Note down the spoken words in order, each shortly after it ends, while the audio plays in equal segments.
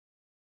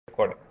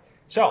Recording.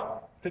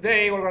 So,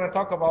 today we're going to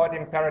talk about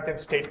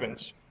imperative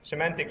statements,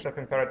 semantics of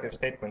imperative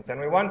statements, and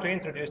we want to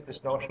introduce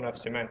this notion of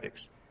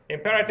semantics.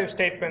 Imperative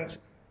statements,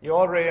 you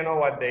already know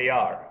what they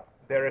are.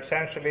 They're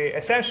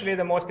essentially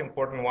the most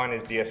important one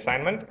is the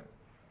assignment,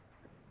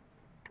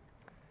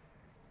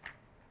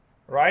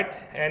 right?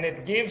 And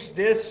it gives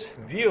this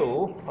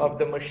view of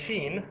the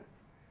machine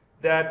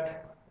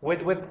that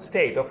with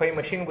state, of a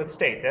machine with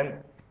state. And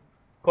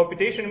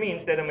computation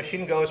means that a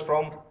machine goes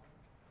from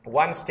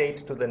one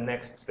state to the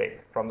next state,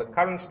 from the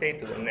current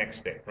state to the next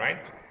state, right?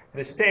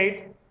 The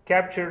state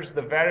captures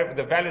the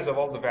values of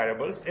all the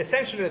variables,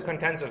 essentially the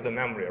contents of the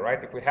memory,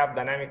 right? If we have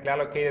dynamically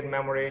allocated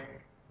memory,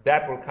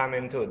 that will come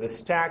into the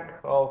stack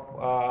of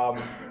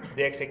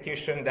the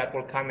execution, that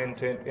will come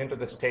into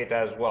the state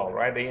as well,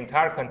 right? The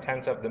entire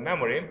contents of the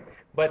memory,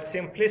 but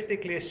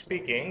simplistically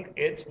speaking,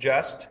 it's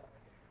just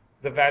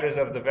the values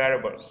of the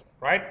variables,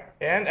 right?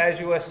 And as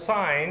you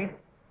assign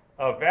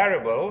a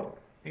variable,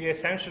 you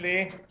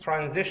essentially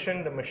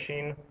transition the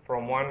machine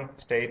from one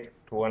state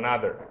to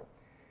another,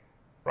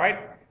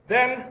 right?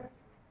 Then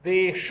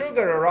the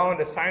sugar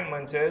around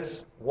assignments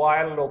is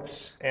while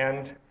loops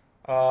and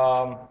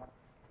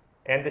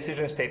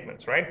decision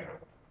statements, right?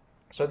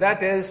 So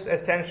that is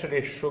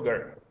essentially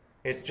sugar.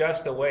 It's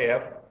just a way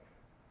of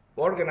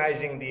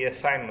organizing the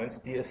assignments.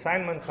 The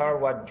assignments are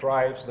what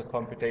drives the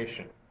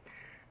computation.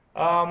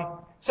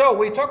 So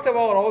we talked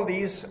about all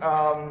these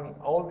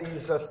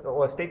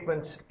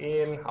statements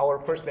in our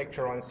first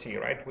lecture on C,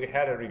 right? We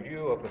had a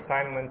review of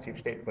assignments, if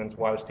statements,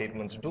 while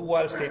statements, do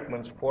while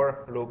statements,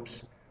 for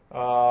loops,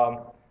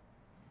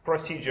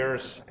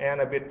 procedures,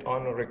 and a bit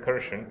on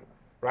recursion,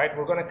 right?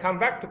 We're going to come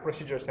back to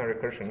procedures and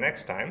recursion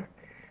next time,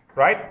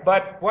 right?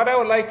 But what I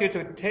would like you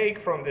to take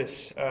from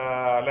this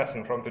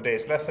lesson, from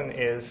today's lesson,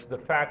 is the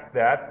fact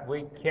that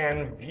we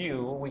can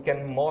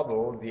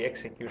model the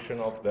execution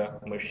of the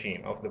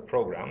machine, of the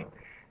program.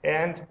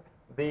 And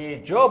the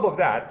job of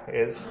that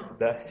is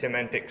the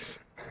semantics.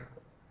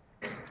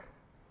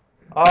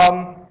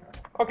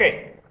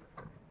 Okay.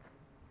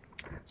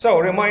 So,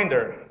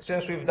 reminder,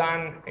 since we've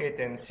done it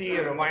in C,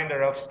 a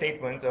reminder of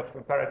statements, of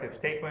imperative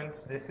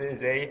statements. This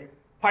is a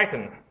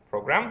Python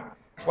program.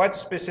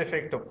 What's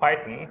specific to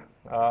Python,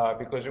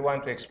 because we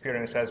want to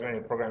experience as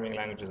many programming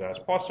languages as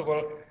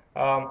possible,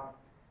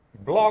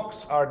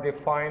 blocks are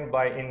defined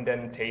by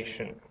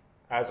indentation,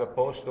 as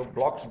opposed to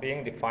blocks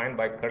being defined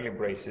by curly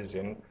braces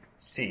in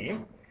C.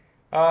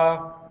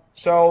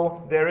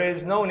 So there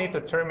is no need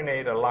to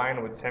terminate a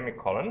line with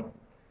semicolon.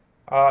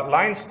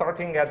 Lines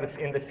starting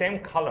in the same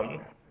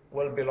column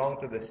will belong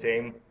to the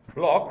same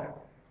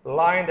block.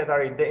 Lines that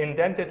are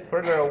indented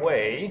further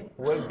away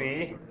will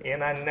be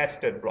in a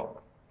nested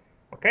block.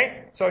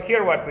 Okay, so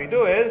here what we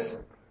do is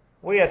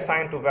we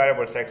assign two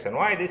variables x and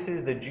y. This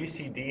is the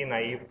GCD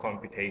naive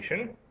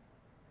computation.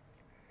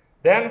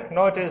 Then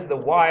notice the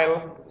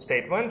while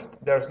statement.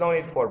 There's no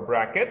need for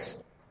brackets.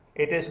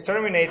 It is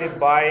terminated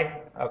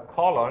by a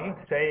colon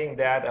saying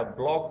that a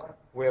block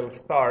will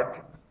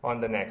start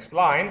on the next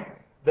line.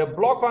 The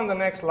block on the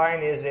next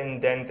line is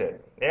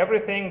indented.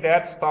 Everything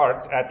that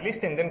starts, at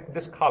least in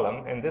this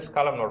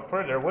column or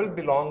further, will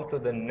belong to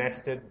the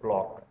nested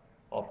block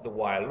of the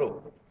while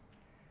loop.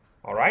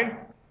 All right?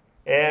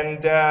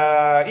 And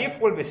if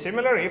will be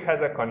similar. If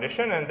has a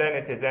condition, and then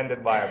it is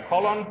ended by a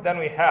colon. Then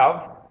we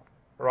have,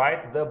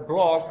 right, the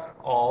block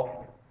of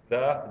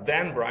the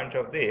then branch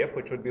of the if,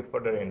 which would be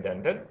further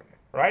indented,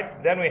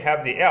 right? Then we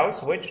have the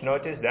else, which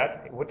notice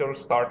that it will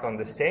start on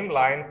the same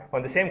line,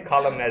 on the same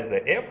column as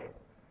the if.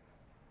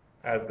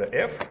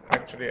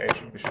 Actually, I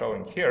should be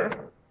showing here,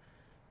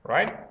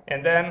 right?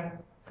 And then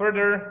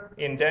further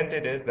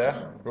indented is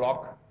the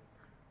block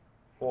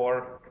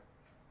for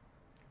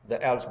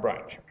the else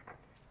branch.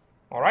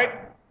 All right?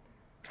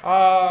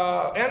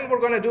 And we're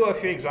going to do a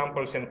few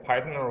examples in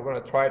Python, and we're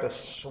going to try to,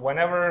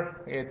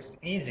 whenever it's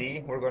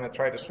easy, we're going to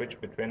try to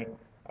switch between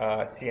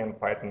C and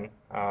Python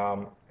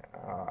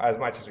as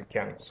much as we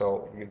can,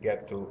 so you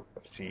get to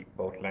see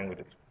both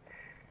languages.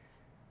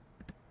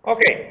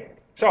 Okay,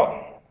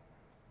 so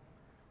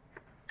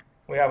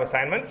we have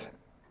assignments.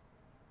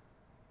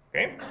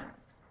 Okay.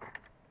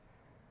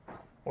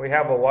 We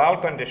have a while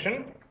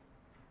condition.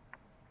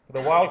 We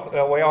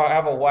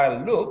have a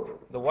while loop.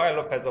 The while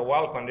loop has a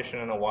while condition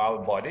and a while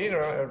body.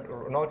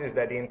 Notice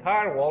that the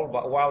entire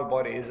while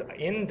body is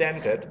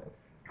indented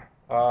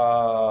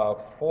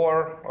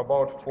for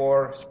about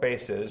 4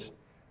 spaces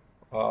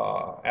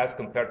as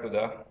compared to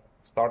the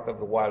start of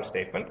the while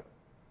statement.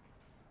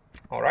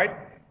 All right.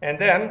 And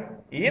then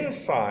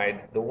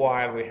inside the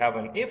while we have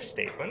an if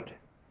statement,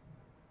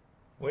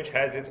 which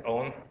has its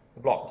own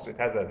blocks. It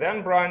has a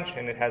then branch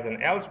and it has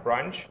an else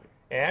branch,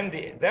 and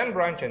the then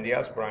branch and the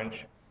else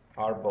branch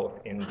are both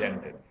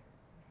indented.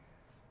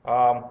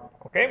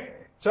 Okay,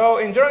 so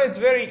in general, it's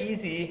very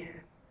easy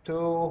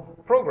to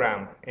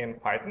program in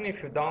Python.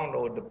 If you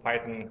download the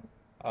Python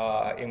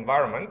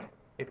environment,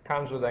 it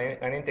comes with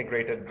an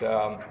integrated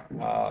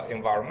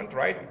environment,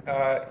 right?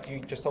 You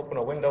just open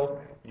a window,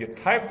 you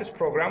type this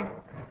program,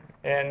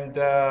 and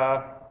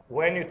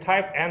when you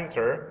type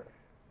enter,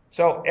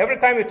 So every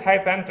time you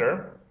type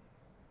enter,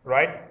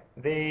 right,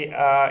 the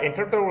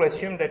interpreter will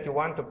assume that you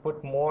want to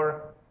put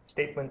more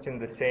statements in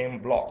the same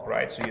block,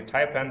 right? So you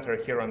type enter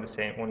here on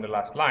the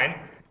last line.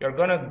 You're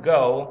going to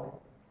go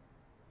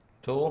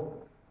to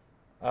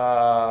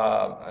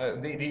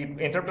the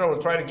interpreter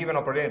will try to give an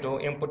opportunity to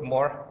input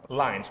more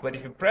lines. But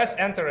if you press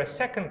enter a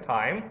second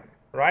time,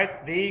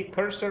 right, the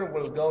cursor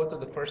will go to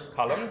the first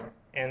column,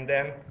 and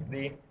then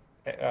the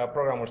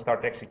program will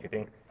start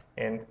executing.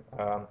 And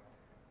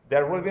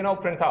there will be no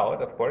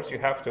printout, of course. You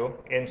have to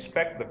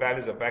inspect the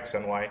values of x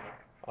and y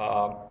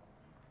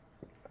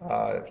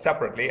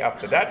separately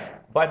after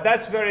that. But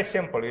that's very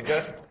simple. You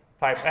just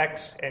type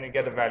x and you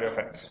get the value of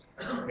x.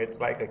 It's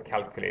like a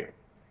calculator.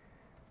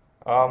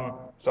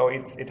 So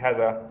it has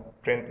a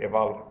print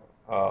eval,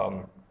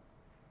 a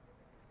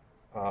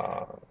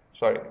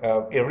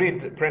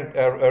read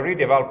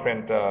eval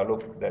print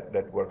loop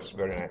that works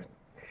very nice.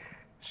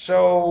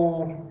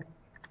 So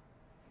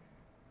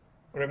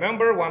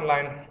remember, one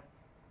line,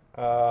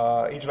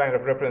 each line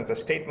represents a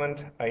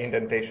statement.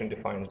 Indentation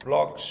defines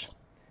blocks,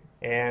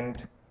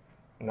 and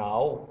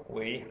now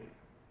we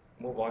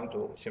move on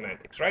to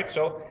semantics, right?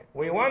 So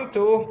we want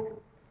to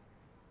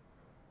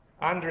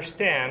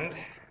understand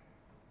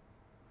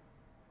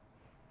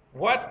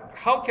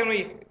how can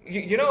we,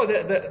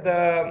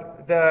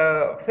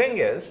 the thing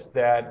is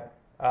that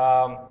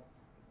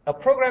a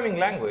programming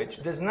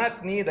language does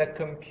not need a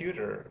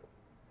computer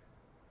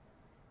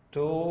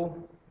to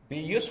be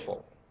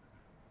useful.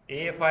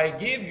 If I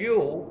give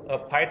you a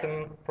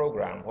Python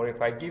program, or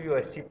if I give you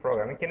a C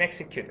program, you can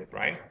execute it,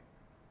 right?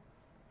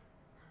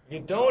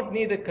 You don't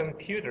need a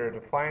computer to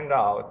find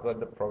out what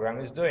the program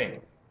is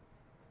doing.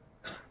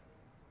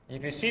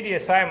 If you see the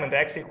assignment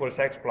x equals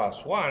x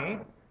plus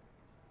 1,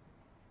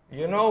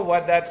 you know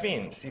what that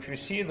means. If you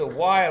see the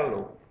while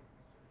loop,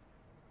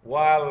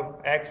 while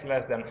x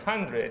less than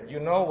 100, you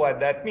know what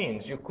that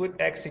means. You could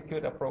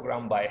execute a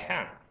program by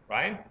hand,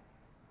 right?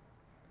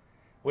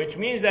 Which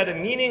means that the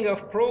meaning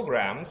of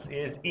programs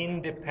is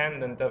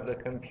independent of the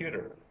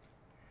computer.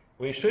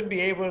 We should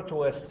be able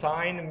to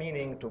assign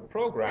meaning to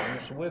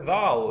programs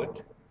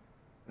without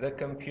the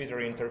computer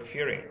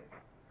interfering.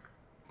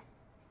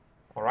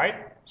 All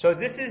right? So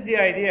this is the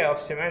idea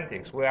of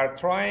semantics. We are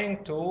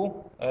trying to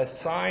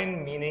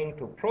assign meaning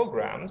to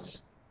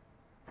programs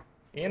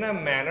in a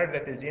manner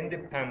that is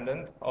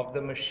independent of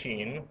the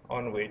machine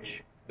on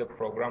which the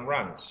program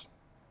runs.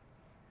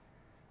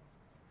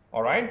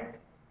 All right?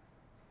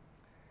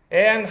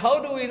 And how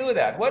do we do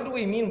that? What do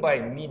we mean by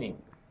meaning?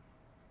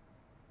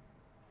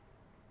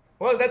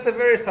 Well, that's a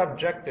very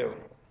subjective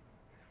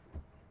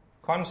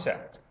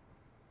concept,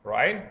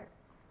 right?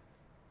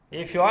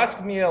 If you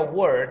ask me a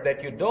word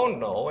that you don't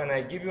know and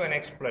I give you an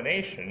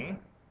explanation,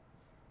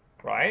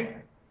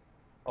 right,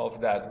 of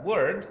that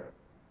word,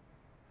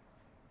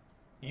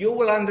 you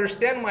will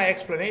understand my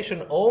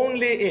explanation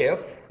only if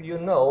you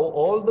know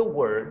all the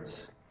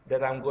words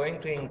that I'm going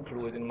to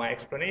include in my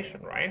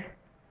explanation, right?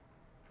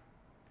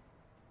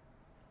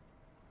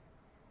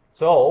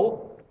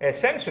 So,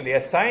 essentially,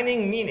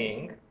 assigning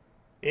meaning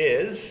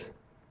is,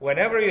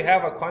 whenever you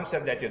have a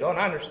concept that you don't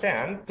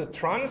understand, to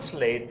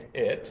translate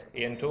it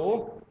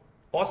into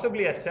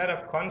possibly a set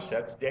of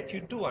concepts that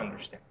you do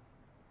understand,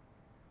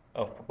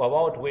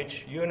 about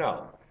which you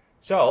know.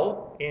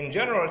 So, in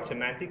general,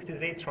 semantics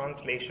is a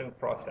translation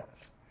process.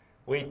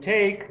 We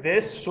take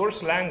this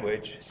source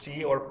language,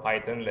 C or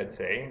Python, let's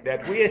say,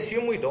 that we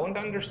assume we don't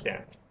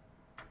understand,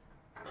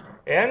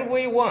 and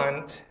we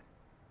want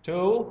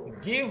to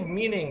give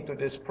meaning to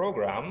this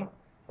program,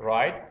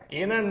 right,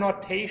 in a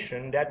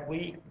notation that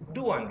we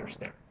do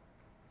understand.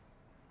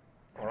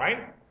 All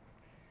right?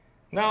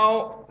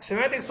 Now,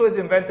 semantics was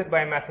invented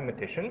by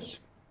mathematicians,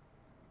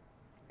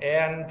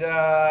 and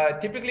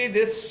typically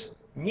this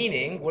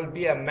meaning will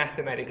be a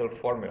mathematical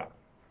formula,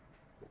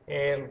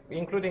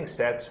 including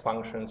sets,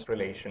 functions,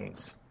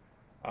 relations.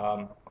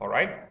 All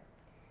right?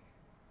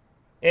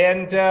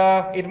 And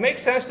it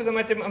makes sense to the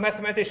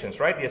mathematicians,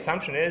 right? The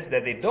assumption is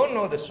that they don't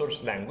know the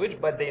source language,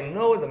 but they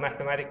know the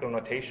mathematical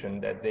notation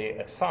that they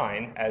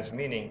assign as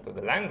meaning to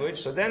the language.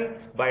 So then,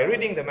 by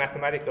reading the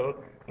mathematical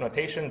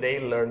notation, they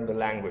learn the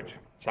language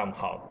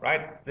somehow,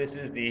 right? This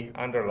is the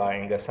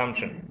underlying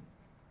assumption.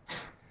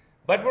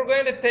 But we're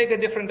going to take a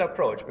different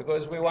approach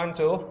because we want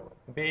to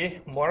be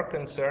more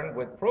concerned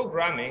with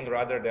programming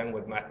rather than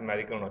with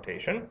mathematical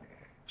notation.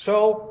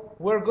 So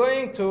we're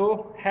going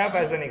to have,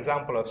 as an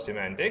example of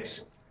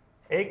semantics,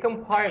 a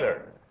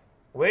compiler,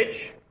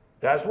 which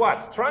does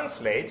what?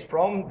 Translates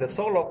from the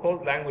solo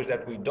code language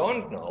that we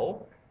don't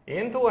know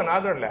into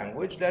another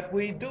language that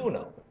we do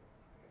know.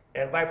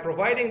 And by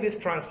providing this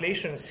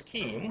translation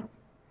scheme,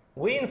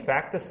 we in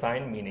fact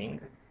assign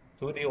meaning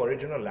to the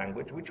original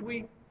language, which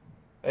we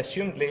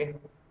assumedly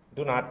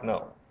do not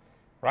know,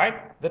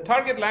 right? The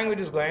target language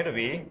is going to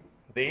be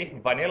the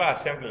vanilla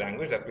assembly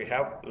language that we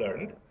have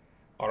learned,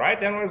 all right?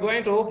 Then we're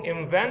going to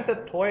invent a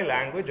toy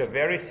language, a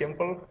very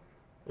simple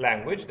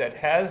language that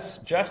has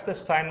just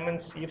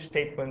assignments, if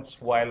statements,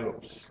 while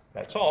loops.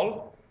 That's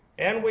all.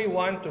 and we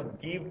want to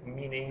give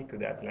meaning to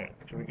that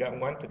language. We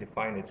want to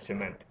define its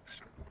semantics.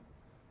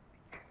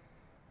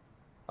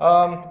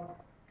 All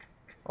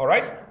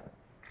right?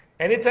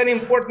 And it's an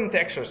important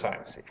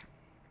exercise.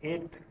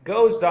 It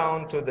goes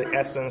down to the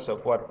essence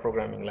of what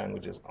programming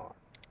languages are.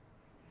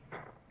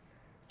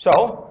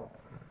 So,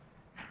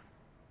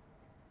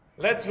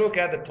 let's look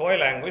at the toy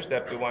language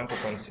that we want to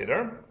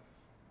consider.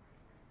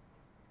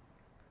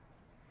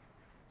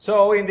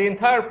 So, in the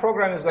entire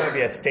program is going to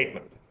be a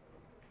statement.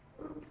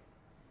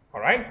 All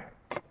right?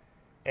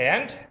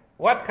 And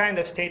what kind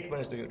of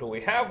statements do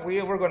we have?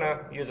 We're going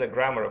to use a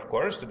grammar, of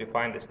course, to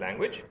define this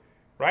language.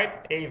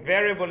 Right? A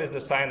variable is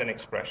assigned an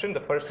expression.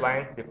 The first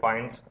line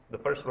defines, the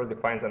first word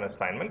defines an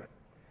assignment.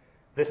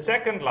 The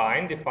second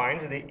line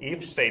defines the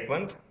if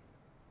statement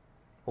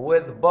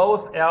with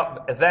both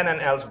then and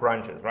else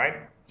branches,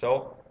 right?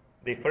 So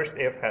the first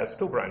if has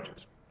two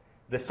branches.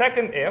 The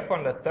second if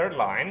on the third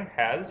line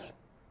has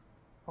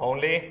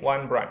only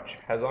one branch,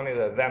 has only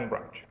the then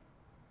branch.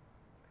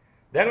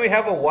 Then we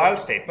have a while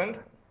statement,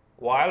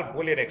 while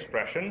Boolean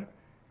expression,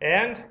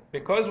 and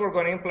because we're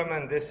going to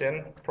implement this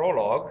in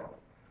Prolog,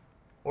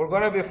 we're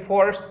going to be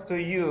forced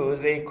to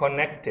use a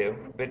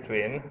connective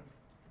between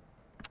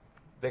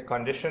the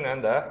condition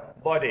and the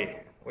body.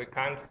 We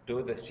can't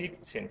do the C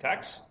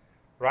syntax,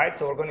 right?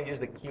 So we're going to use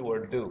the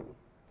keyword do,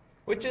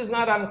 which is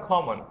not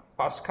uncommon.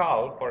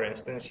 Pascal, for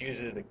instance,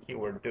 uses the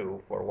keyword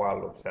do for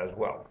while loops as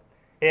well.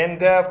 And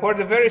for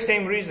the very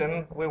same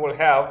reason, we will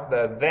have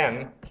the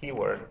then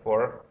keyword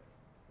for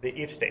the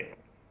if statement.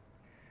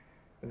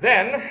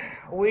 Then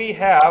we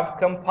have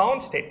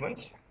compound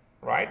statements,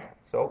 right?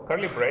 So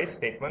curly brace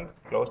statement,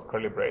 closed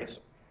curly brace.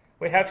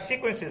 We have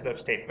sequences of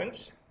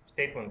statements,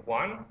 statement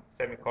 1,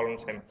 semicolon,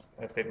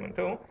 statement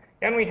 2,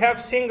 and we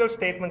have single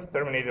statements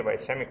terminated by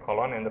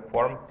semicolon in the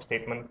form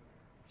statement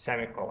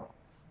semicolon.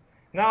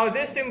 Now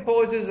this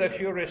imposes a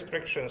few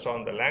restrictions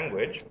on the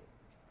language.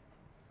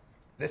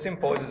 This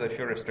imposes a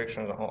few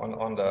restrictions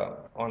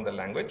on the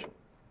language.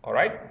 All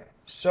right.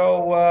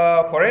 So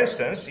for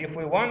instance, if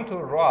we want to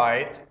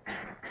write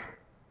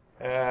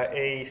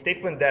a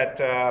statement that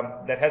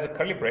has a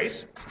curly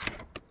brace.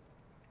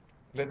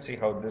 Let's see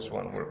how this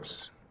one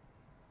works.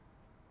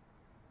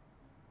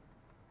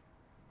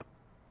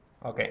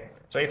 Okay,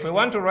 so if we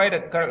want to write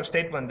a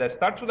statement that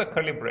starts with a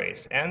curly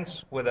brace,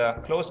 ends with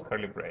a closed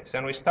curly brace,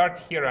 and we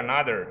start here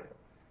another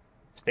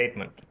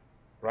statement,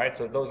 right?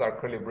 So those are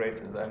curly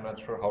braces. I'm not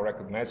sure how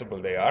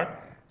recognizable they are.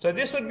 So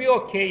this would be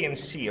okay in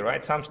C,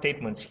 right? Some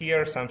statements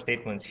here, some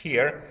statements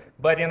here.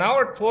 But in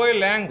our toy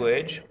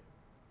language,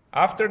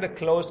 after the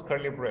closed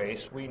curly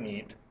brace, we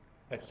need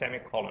a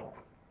semicolon.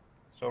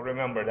 So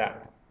remember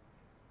that.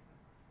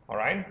 All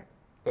right?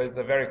 Because it's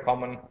a very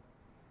common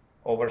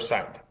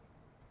oversight.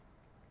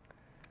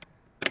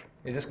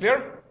 Is this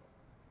clear?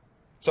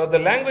 So the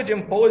language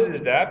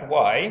imposes that.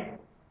 Why?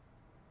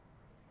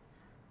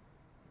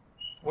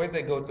 Where did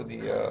they go to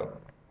the...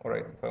 all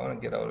right, if I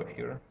want to get out of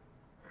here.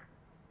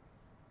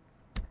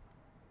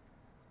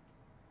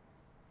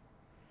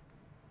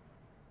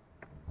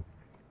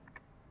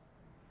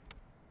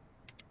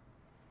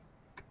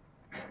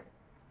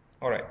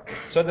 All right,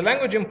 so the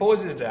language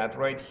imposes that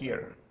right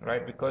here,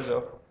 right, because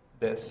of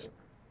this.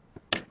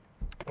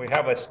 We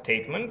have a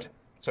statement.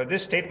 So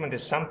this statement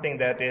is something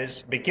that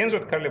begins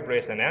with curly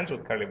brace and ends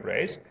with curly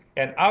brace.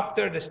 And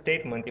after the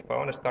statement, if I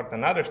want to start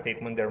another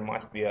statement, there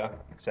must be a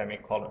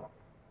semicolon.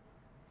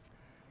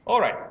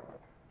 All right.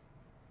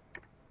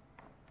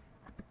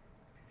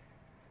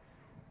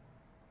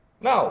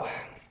 Now,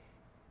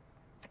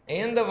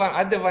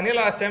 at the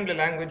vanilla assembly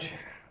language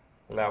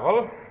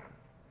level,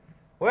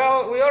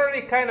 well, we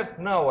already kind of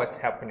know what's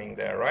happening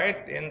there,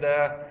 right? In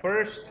the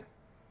first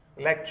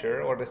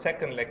lecture or the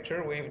second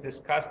lecture, we've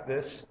discussed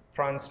this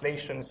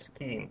translation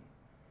scheme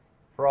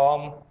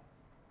from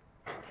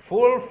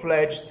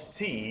full-fledged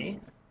C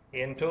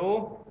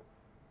into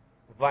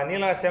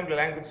vanilla assembly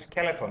language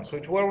skeletons,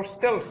 which were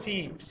still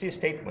C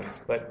statements,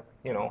 but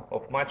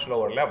of much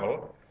lower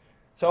level.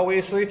 So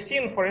we've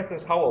seen, for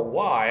instance, how a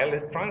while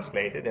is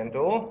translated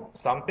into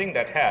something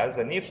that has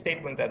an if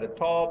statement at the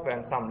top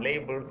and some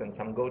labels and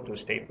some go-to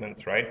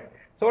statements, right?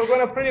 So we're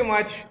going to pretty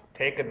much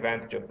take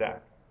advantage of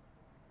that.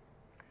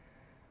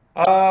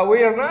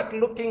 We are not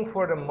looking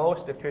for the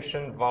most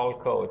efficient val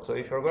code. So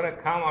if you're going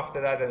to come after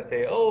that and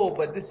say, oh,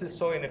 but this is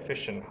so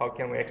inefficient, how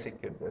can we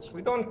execute this?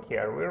 We don't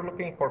care. We're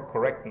looking for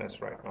correctness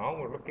right now.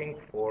 We're looking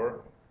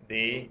for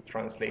the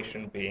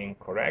translation being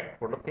correct.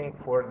 We're looking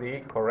for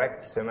the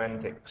correct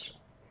semantics.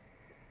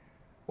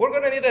 We're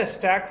going to need a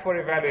stack for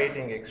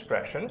evaluating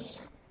expressions,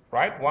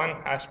 right? One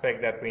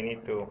aspect that we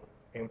need to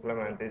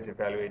implement is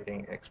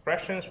evaluating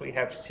expressions. We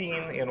have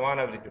seen in one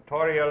of the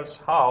tutorials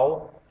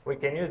how we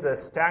can use a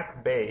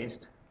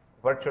stack-based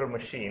virtual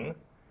machine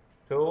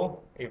to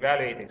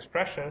evaluate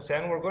expressions,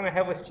 and we're going to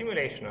have a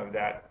simulation of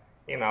that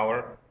in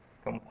our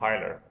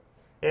compiler.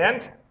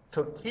 And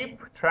to keep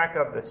track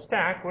of the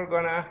stack, we're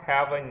going to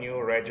have a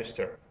new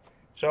register.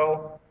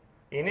 So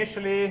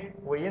initially,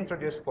 we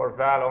introduced for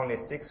val only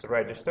 6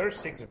 registers,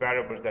 6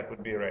 variables that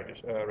would be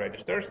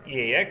registers,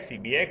 EAX,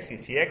 EBX,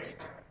 ECX,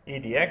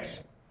 EDX,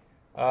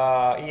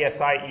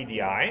 ESI,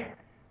 EDI.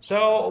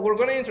 So we're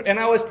going to, and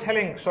I was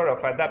telling sort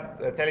of at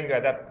that, telling you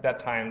at that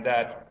time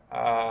that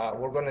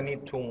we're going to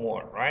need two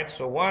more, right?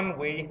 So one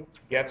we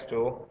get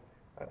to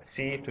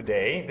see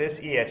today, this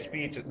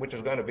ESP, which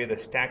is going to be the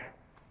stack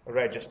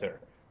register.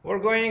 We're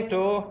going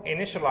to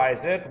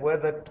initialize it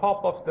with the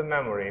top of the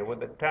memory, with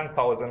the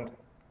 10,000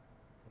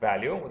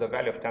 value, with a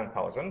value of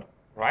 10,000,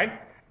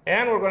 right?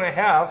 And we're going to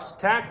have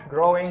stack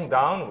growing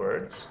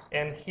downwards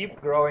and heap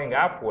growing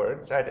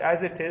upwards,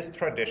 as it is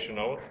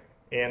traditional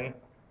in,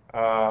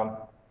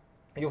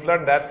 you've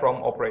learned that from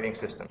operating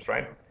systems,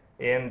 right?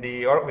 In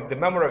with the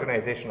memory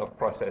organization of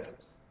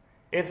processes.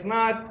 It's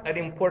not an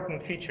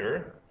important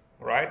feature,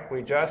 right?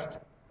 We just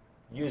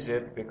use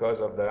it because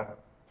of the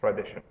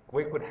tradition.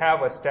 We could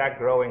have a stack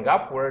growing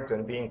upwards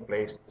and being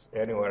placed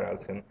anywhere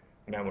else in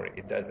memory.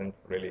 It doesn't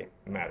really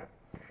matter.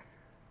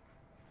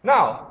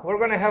 Now, we're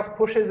going to have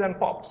pushes and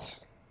pops.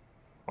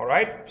 All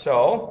right?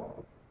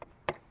 So,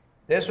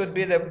 this would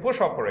be the push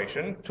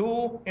operation.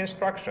 Two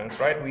instructions,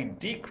 right? We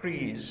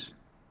decrease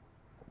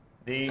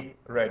the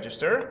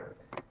register,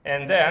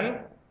 and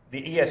then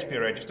the ESP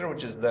register,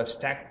 which is the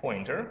stack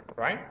pointer,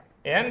 right?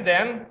 And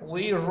then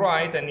we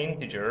write an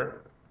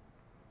integer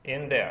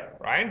in there,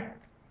 right?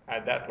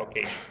 At that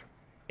location.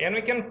 And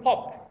we can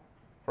pop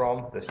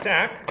from the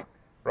stack,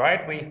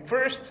 right? We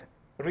first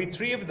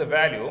retrieve the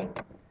value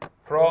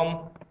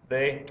from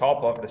the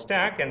top of the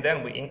stack, and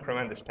then we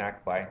increment the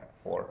stack by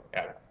 4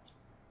 elements,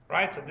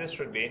 right? So this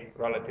should be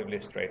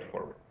relatively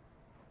straightforward.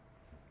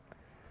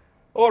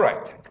 All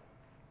right.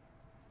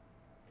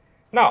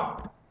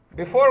 Now,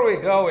 before we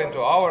go into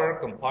our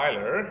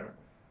compiler,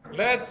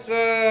 let's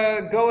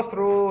go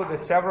through the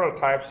several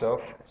types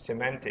of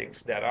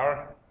semantics that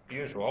are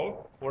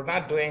usual. We're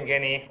not doing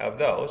any of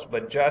those,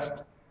 but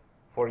just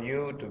for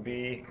you to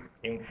be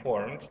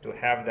informed, to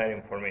have that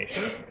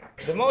information.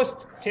 The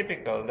most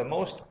typical, the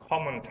most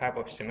common type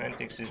of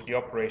semantics is the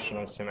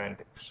operational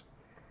semantics.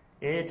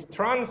 It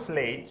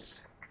translates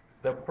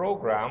the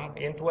program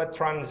into a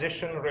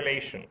transition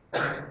relation.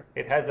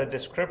 It has a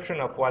description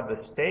of what the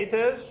state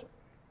is,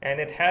 and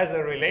it has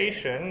a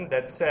relation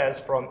that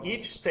says from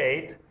each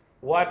state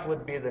what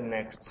would be the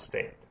next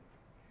state.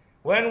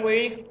 When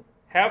we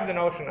have the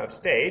notion of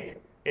state,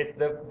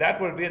 that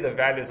will be the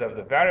values of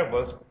the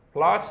variables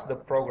plus the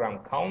program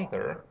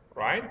counter,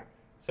 right?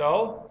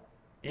 So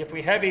if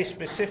we have a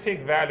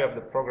specific value of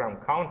the program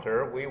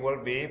counter, we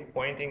will be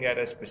pointing at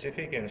a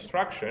specific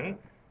instruction.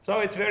 So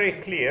it's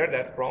very clear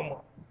that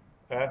from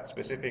a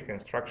specific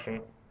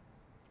instruction,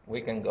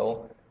 we can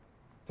go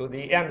to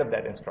the end of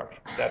that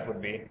instruction. That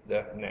would be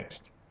the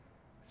next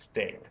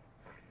state.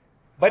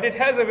 But it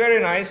has a very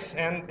nice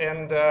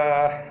and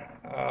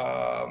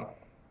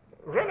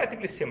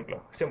relatively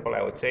simple,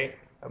 I would say,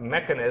 a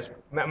mechanism,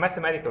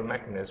 mathematical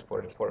mechanism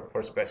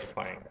for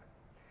specifying that.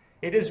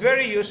 It is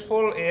very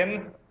useful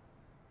in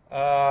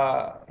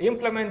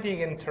implementing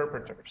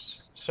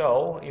interpreters.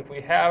 So if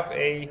we have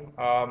a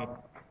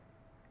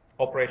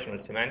operational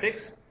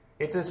semantics,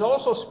 it is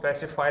also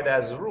specified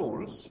as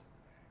rules.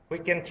 We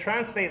can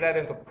translate that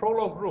into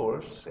Prolog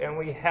rules, and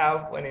we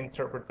have an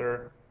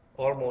interpreter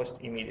almost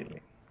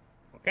immediately.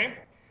 Okay?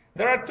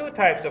 There are two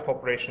types of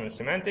operational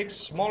semantics,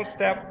 small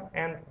step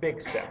and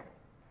big step.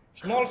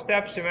 Small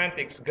step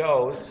semantics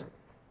goes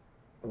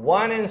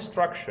one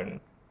instruction,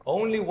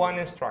 only one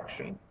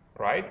instruction,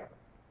 right?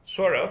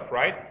 Sort of,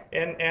 right?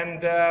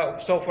 And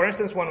so for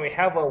instance, when we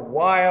have a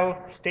while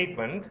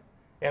statement,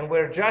 and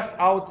we're just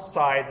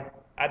outside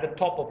at the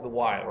top of the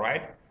while,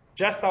 right?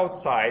 Just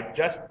outside,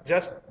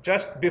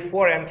 just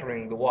before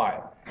entering the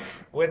while.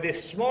 With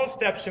this small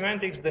step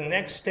semantics, the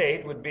next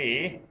state would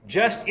be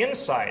just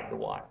inside the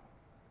while.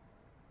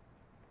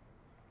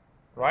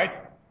 Right?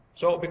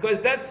 So,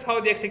 because that's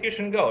how the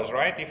execution goes,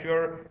 right? If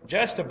you're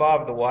just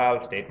above the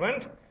while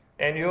statement,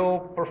 and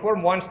you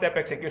perform one-step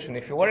execution,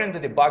 if you were in the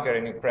debugger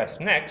and you press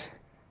next,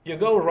 you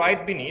go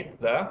right beneath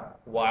the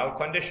while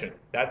condition.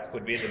 That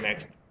would be the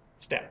next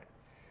step.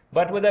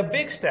 But with a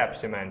big step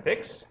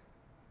semantics,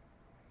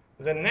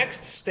 the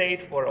next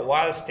state for a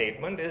while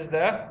statement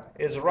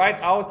is right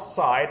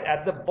outside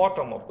at the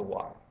bottom of the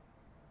while.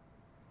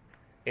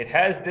 It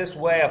has this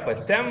way of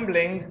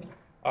assembling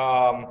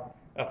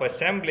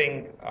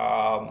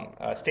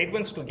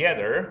statements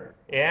together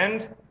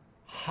and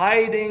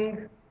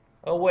hiding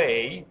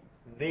away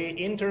the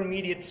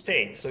intermediate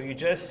states. So you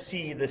just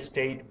see the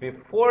state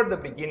before the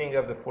beginning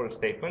of the full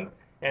statement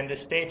and the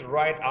state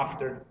right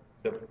after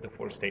the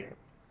full statement.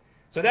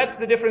 So that's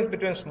the difference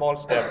between small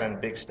step and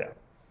big step.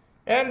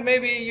 And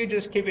maybe you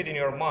just keep it in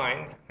your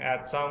mind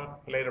at some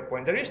later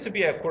point. There used to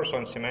be a course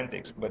on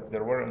semantics, but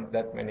there weren't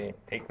that many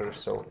takers,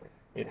 so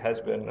it has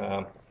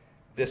been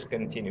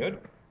discontinued.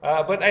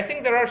 But I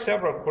think there are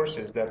several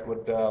courses that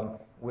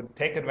would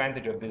take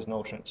advantage of these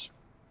notions.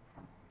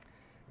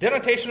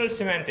 Denotational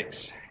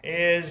semantics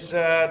is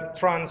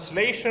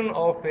translation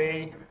of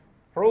a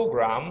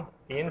program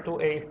into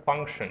a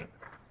function.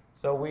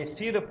 So we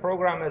see the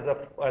program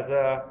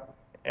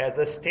as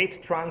a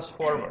state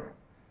transformer.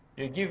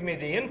 You give me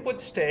the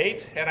input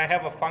state, and I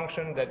have a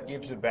function that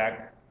gives you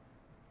back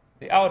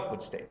the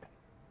output state.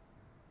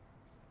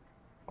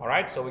 All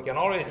right, so we can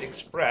always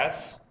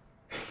express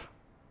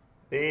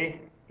the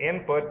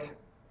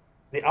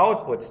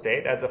output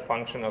state as a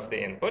function of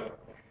the input.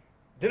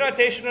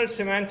 Denotational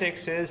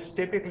semantics is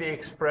typically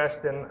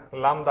expressed in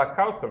lambda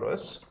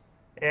calculus,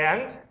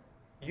 and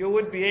you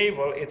would be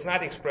able, it's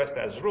not expressed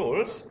as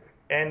rules,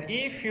 and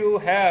if you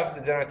have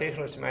the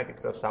denotational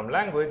semantics of some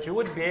language, you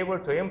would be able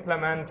to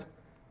implement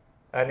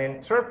an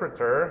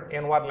interpreter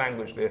in what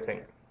language do you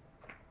think?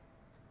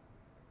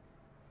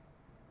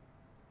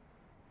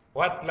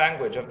 What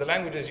language? Of the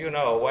languages you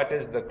know, what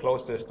is the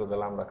closest to the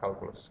lambda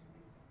calculus?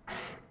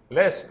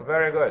 Lisp,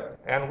 very good.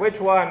 And which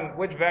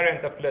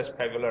variant of Lisp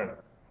have you learned?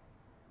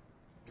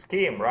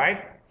 Scheme,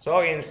 right?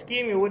 So in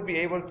Scheme, you would be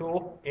able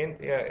to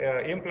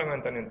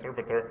implement an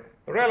interpreter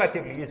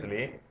relatively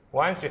easily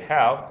once you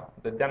have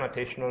the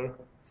denotational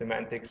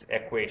semantics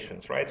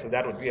equations, right? So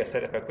that would be a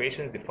set of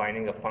equations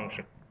defining a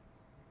function.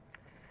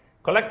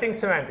 Collecting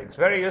semantics,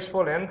 very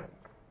useful in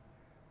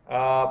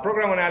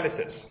program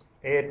analysis.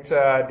 It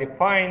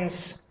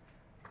defines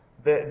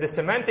the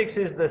semantics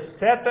is the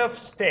set of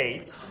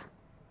states,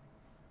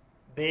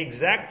 the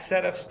exact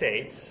set of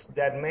states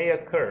that may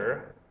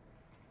occur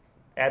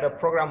at a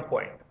program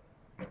point.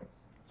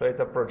 So it's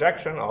a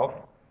projection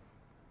of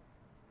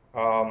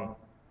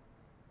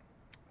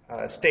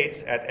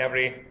states at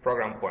every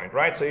program point,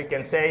 right? So you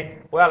can say,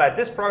 well, at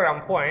this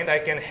program point, I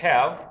can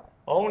have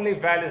only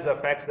values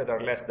of x that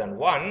are less than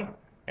 1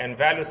 and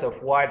values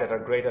of y that are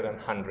greater than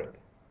 100.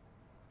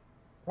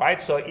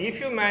 Right? So if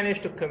you manage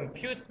to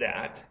compute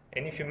that,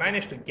 and if you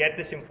manage to get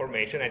this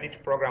information at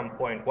each program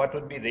point, what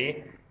would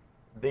be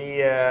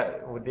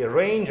the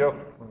range of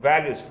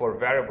values for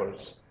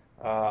variables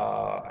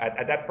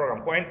at that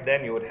program point,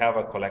 then you would have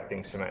a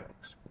collecting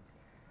semantics.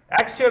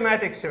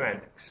 Axiomatic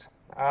semantics.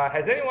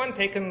 Has anyone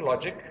taken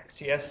logic,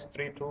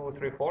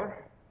 CS2104?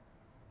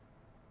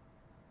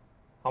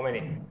 How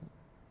many?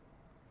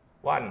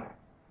 One.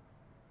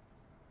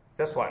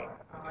 Just one.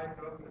 I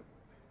dropped it.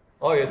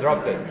 Oh, you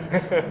dropped it.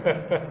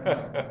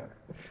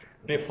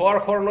 Before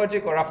Hor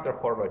logic or after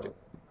Hor logic?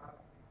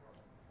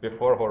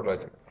 Before Hor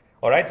logic.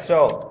 All right,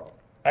 so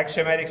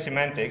axiomatic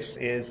semantics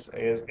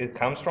it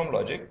comes from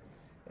logic,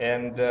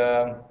 and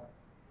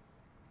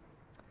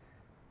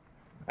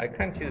I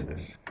can't use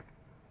this.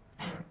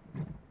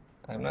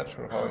 I'm not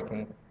sure how I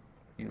can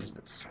use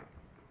this.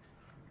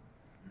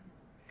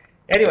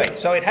 Anyway,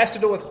 so it has to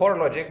do with Hor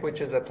logic,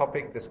 which is a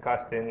topic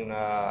discussed in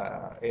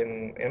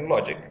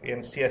logic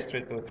in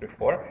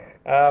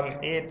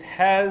CS2104. It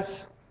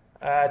has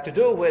to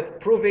do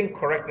with proving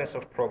correctness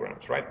of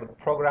programs, right? With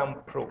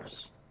program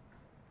proofs.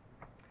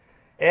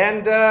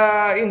 And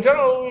in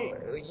general,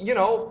 you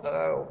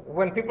know,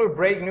 when people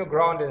break new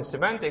ground in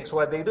semantics,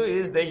 what they do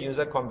is they use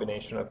a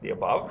combination of the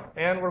above,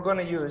 and we're going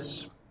to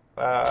use,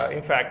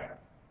 in fact,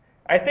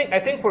 I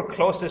think we're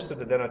closest to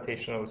the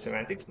denotational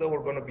semantics, though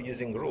we're going to be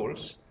using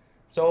rules.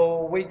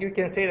 So you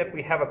can say that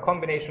we have a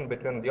combination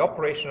between the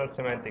operational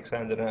semantics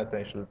and the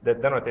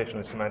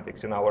denotational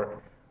semantics in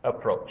our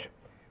approach.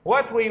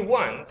 What we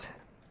want,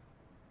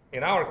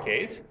 in our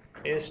case,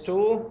 is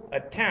to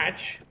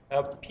attach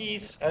a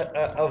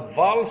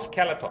val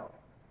skeleton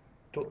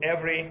to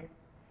every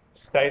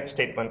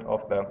statement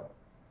of the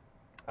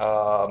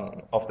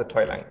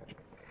toy language.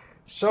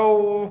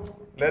 So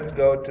let's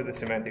go to the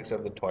semantics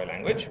of the toy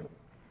language.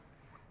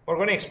 We're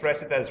going to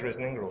express it as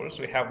reasoning rules.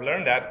 We have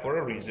learned that for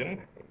a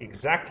reason,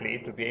 exactly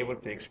to be able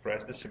to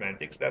express the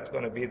semantics. That's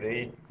going to be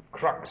the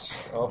crux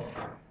of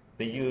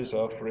the use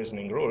of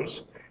reasoning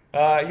rules.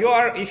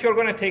 If you're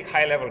going to take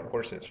high-level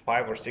courses,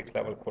 5 or 6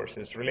 level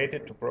courses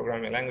related to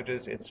programming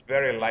languages, it's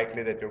very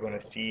likely that you're going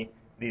to see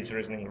these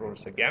reasoning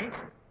rules again.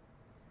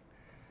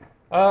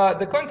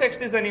 The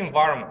context is an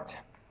environment.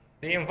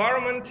 The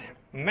environment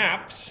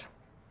maps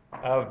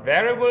a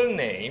variable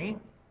name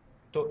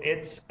to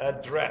its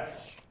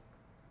address.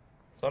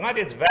 So not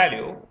its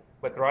value,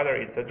 but rather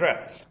its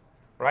address.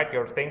 Right?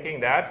 You're thinking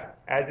that,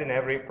 as in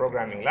every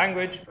programming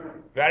language,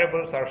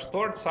 variables are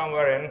stored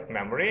somewhere in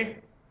memory.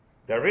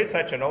 There is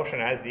such a notion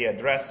as the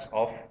address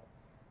of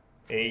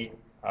a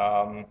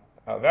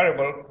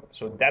variable,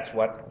 so that's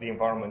what the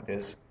environment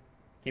is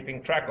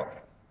keeping track of.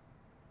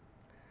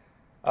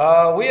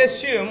 We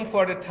assume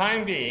for the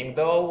time being,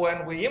 though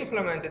when we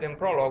implement it in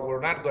Prolog,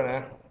 we're not going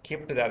to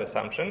keep to that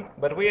assumption,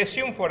 but we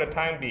assume for the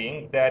time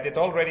being that it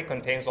already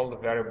contains all the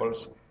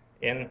variables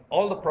in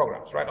all the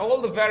programs, right?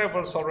 All the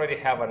variables already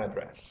have an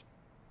address.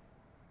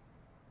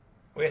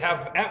 We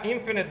have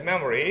infinite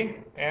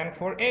memory, and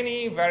for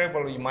any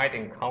variable we might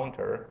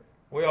encounter,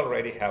 we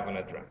already have an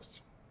address.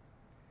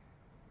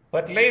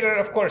 But later,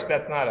 of course,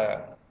 that's not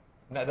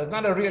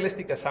a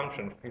realistic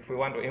assumption if we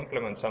want to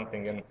implement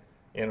something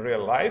in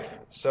real life.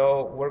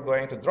 So we're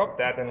going to drop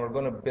that, and we're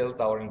going to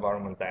build our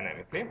environment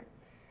dynamically.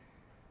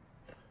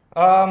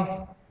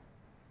 And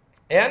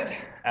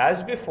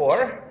as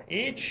before,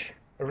 each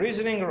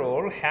reasoning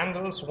rule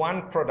handles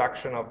one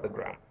production of the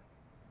grammar.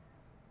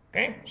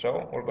 Okay,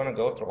 so we're going to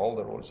go through all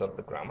the rules of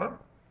the grammar.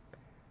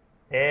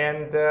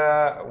 And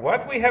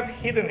what we have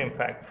hidden, in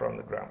fact, from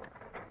the grammar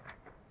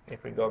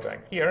if we go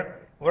back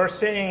here, we're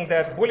saying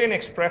that Boolean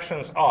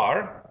expressions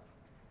are,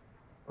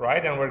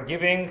 right? And we're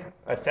giving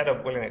a set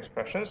of Boolean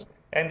expressions.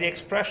 And the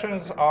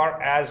expressions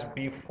are as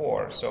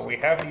before. So we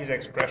have these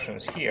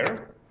expressions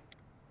here,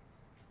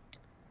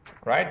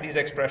 right? These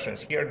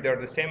expressions here,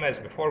 they're the same as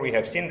before. We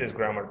have seen this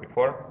grammar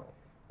before,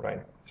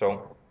 right?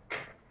 So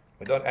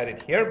we don't add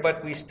it here,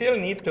 but we still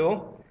need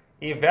to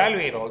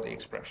evaluate all the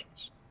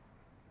expressions.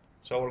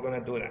 So we're going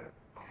to do that.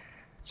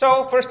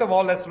 So first of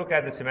all, let's look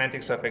at the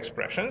semantics of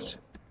expressions.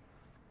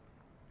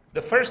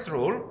 The first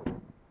rule,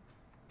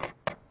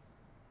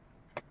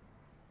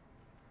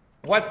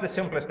 what's the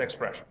simplest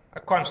expression? A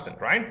constant,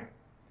 right?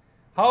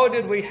 How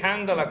did we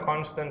handle a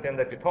constant in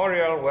the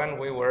tutorial when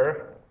we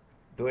were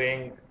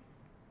doing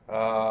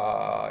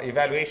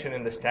evaluation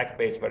in the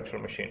stack-based virtual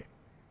machine?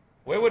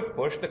 We would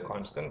push the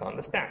constant on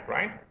the stack,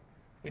 right?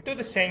 We do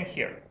the same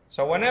here.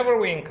 So whenever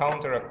we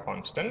encounter a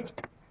constant,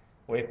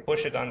 we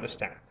push it on the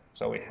stack.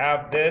 So we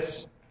have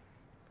this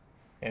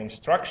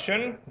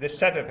instruction, this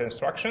set of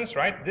instructions,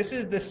 right? This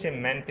is the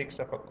semantics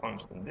of a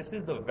constant. This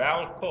is the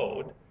val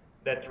code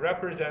that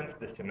represents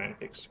the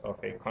semantics of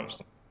a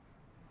constant.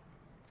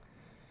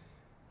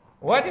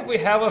 What if we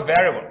have a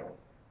variable?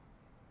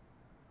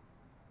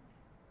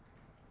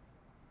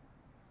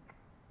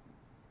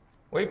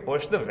 We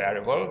push the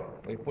variable,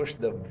 we push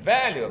the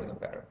value of the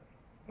variable.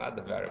 Not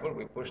the variable,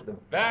 we push the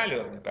value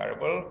of the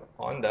variable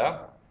on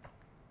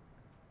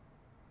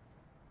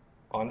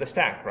the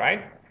stack,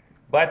 right?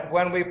 But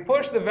when we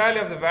push the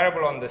value of the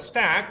variable on the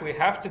stack, we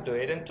have to do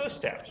it in two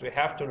steps. We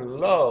have to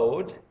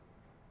load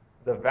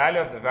the value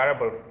of the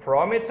variable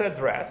from its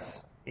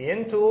address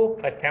into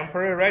a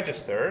temporary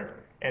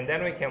register, and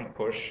then we can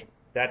push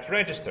that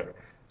register.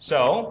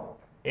 So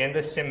in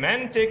the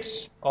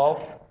semantics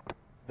of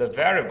the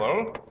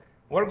variable,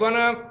 we're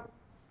gonna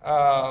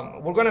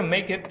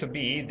make it to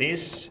be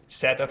this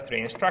set of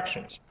 3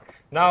 instructions.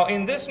 Now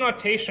in this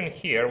notation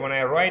here, when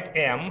I write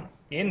m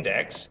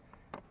index,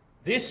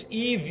 this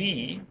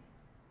EV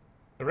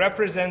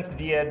represents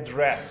the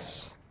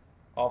address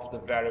of the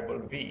variable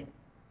v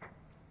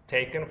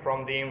taken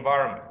from the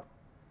environment.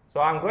 So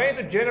I'm going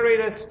to generate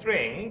a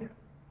string,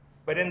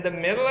 but in the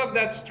middle of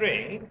that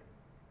string,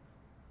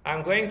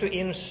 I'm going to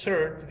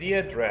insert the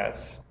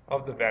address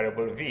of the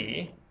variable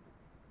v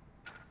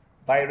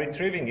by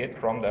retrieving it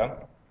from the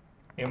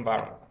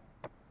environment.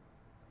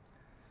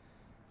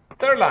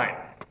 Third line,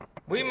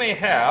 we may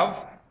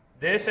have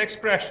this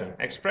expression,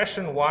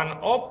 expression 1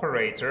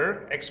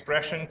 operator,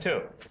 expression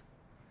 2,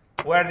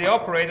 where the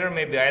operator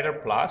may be either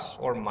plus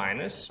or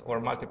minus or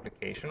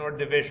multiplication or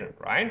division,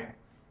 right?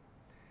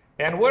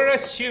 And we're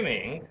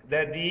assuming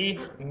that the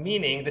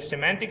meaning, the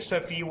semantics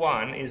of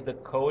E1 is the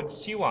code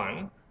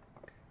C1,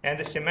 and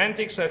the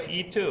semantics of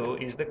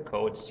E2 is the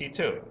code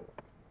C2,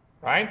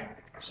 right?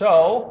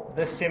 So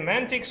the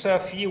semantics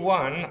of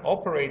E1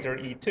 operator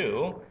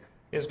E2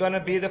 is going to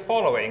be the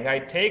following. I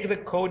take the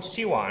code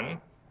C1,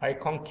 I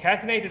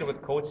concatenate it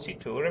with code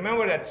C2.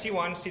 Remember that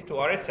C1, C2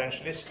 are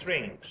essentially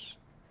strings,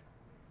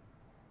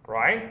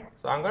 right?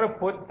 So I'm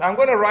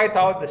going to write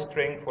out the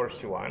string for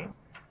C1.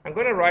 I'm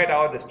going to write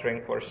out the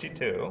string for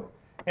C2.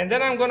 And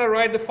then I'm going to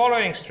write the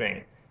following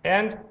string.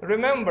 And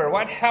remember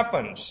what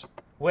happens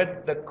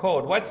with the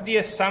code. What's the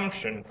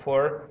assumption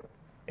for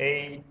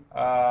the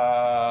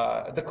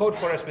code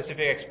for a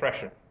specific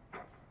expression?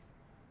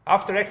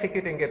 After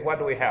executing it, what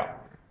do we have?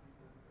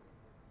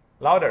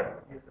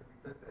 Louder.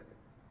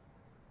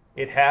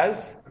 It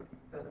has,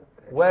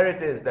 where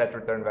it is that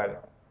return value?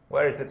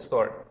 Where is it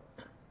stored?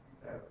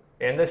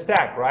 In the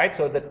stack, right?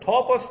 So the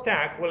top of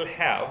stack will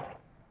have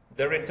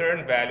the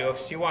return value of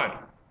C1,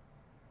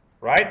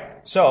 right?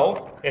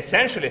 So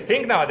essentially,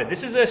 think now that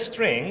this is a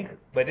string,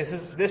 but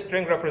this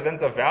string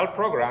represents a val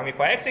program. If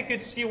I execute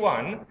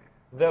C1,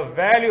 the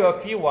value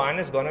of E1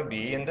 is going to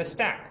be in the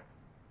stack.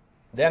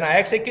 Then I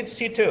execute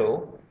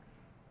C2,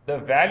 the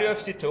value of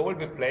C2 will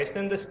be placed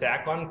in the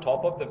stack on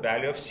top of the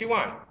value of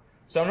C1.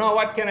 So now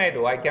what can I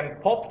do? I can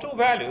pop 2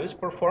 values,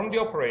 perform the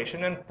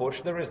operation, and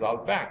push the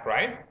result back,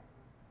 right?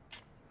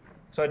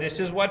 So this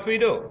is what we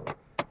do.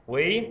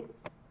 We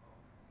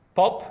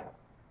pop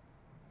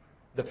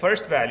the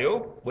first value,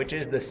 which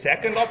is the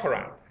second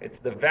operand. It's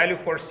the value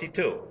for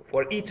C2,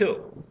 for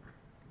E2.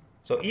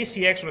 So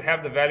ECX will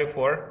have the value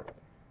for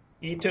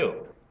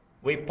E2.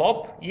 We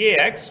pop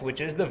EAX,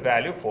 which is the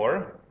value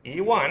for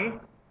E1.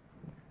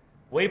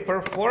 We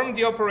perform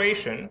the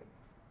operation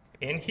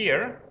in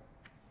here,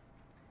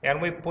 and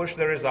we push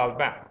the result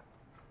back.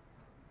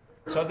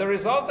 So the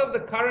result of the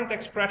current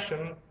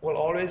expression will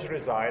always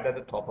reside at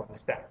the top of the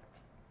stack.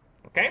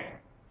 Okay?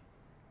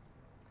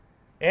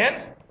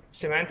 And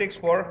semantics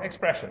for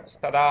expressions.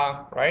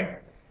 Ta-da, right?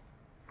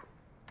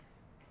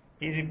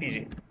 Easy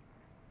peasy.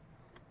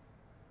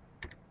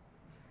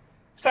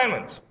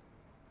 Assignments.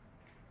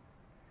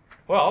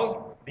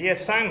 Well, the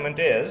assignment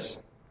is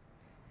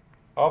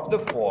of the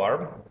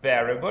form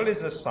variable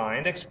is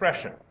assigned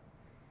expression.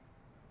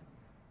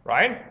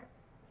 Right?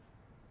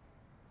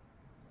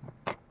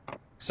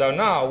 So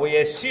now we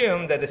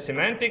assume that the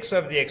semantics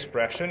of the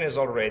expression is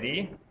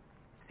already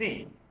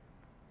C.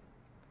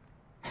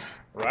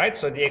 right?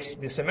 So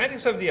the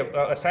semantics of the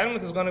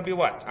assignment is going to be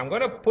what? I'm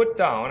going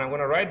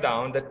to write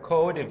down the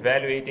code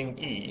evaluating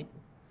E,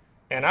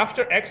 and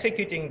after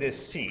executing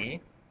this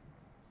C,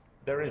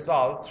 the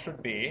result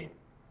should be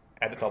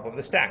at the top of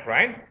the stack,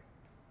 right?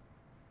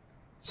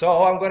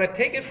 So I'm going to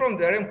take it from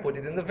there and put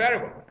it in the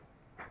variable.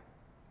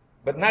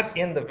 But not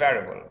in the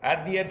variable,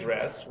 at the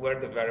address where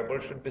the variable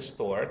should be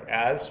stored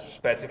as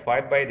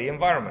specified by the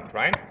environment,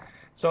 right?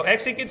 So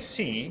execute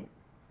C,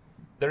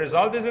 the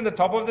result is in the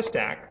top of the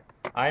stack.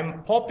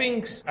 I'm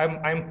popping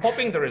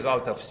the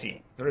result of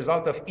C, the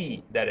result of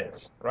E, that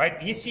is, right?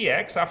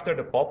 ECX after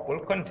the pop will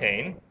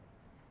contain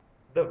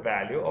the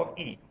value of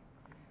E.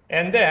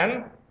 And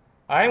then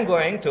I'm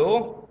going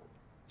to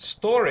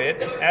store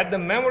it at the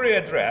memory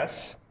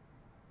address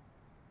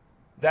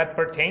that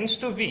pertains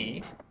to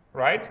V,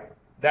 right?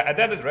 At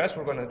that address,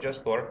 we're going to just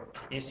store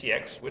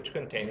ECX, which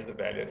contains the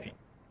value of E.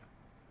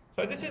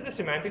 So this is the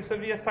semantics of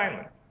the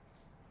assignment,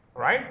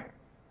 right?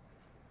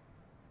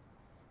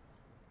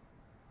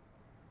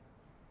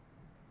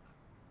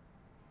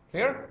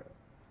 Clear?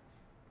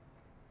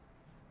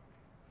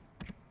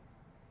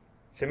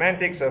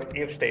 Semantics of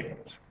if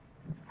statements.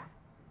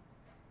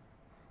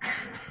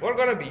 We're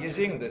going to be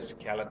using the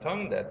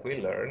skeleton that we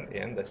learned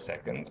in the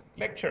second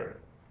lecture.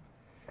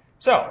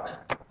 So,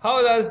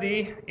 how does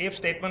the if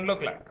statement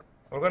look like?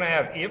 We're going to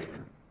have if.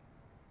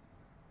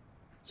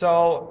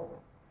 So,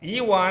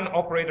 E1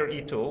 operator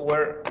E2,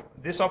 where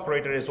this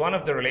operator is one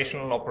of the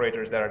relational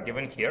operators that are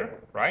given here,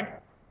 right?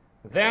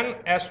 Then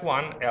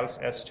S1, else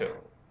S2.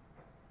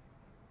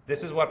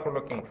 This is what we're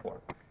looking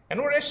for. And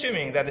we're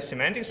assuming that the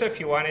semantics of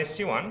E1 is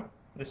C1,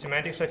 the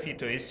semantics of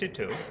E2 is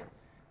C2,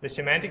 the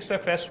semantics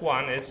of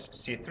S1 is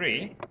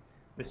C3,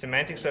 the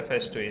semantics of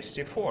S2 is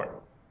C4.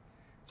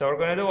 So we're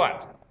going to do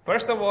what?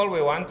 First of all,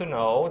 we want to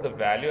know the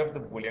value of the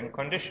Boolean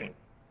condition,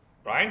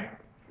 right?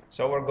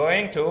 So we're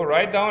going to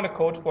write down the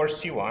code for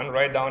C1,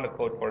 write down the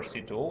code for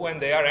C2. When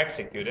they are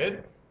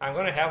executed, I'm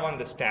going to have on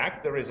the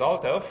stack the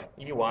result of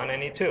E1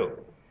 and E2.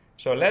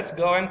 So let's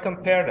go and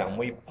compare them.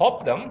 We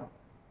pop them.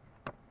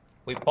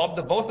 We pop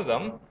the both of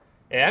them,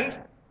 and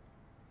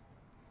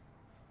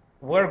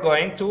we're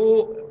going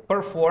to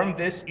perform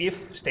this if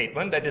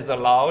statement that is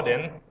allowed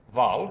in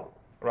val,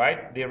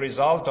 right? The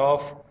result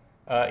of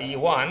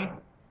E1,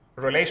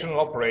 relational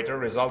operator,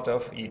 result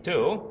of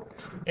E2,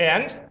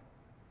 and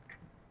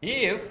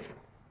if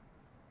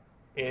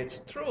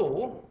it's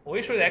true,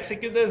 we should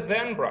execute the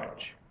then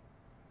branch.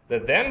 The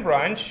then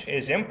branch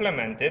is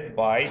implemented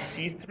by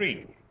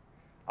C3.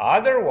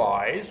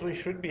 Otherwise, we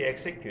should be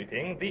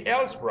executing the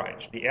else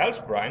branch. The else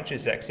branch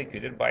is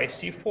executed by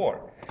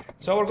C4.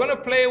 So we're going to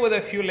play with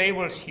a few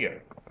labels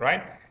here,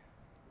 right?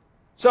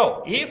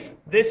 So if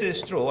this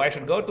is true, I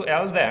should go to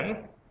L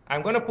then.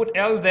 I'm going to put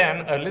L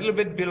then a little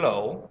bit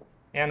below,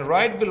 and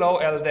right below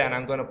L then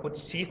I'm going to put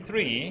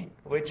C3,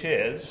 which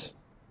is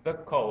the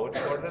code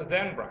for the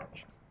then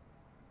branch.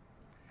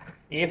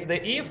 If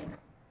the if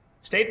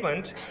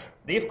statement,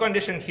 the if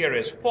condition here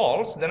is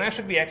false, then I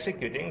should be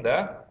executing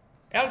the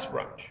else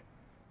branch.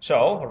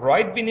 So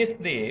right beneath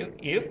the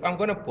if, I'm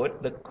going to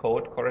put the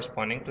code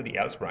corresponding to the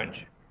else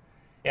branch.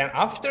 And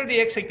after the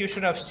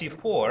execution of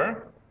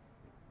C4,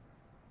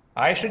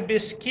 I should be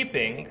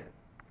skipping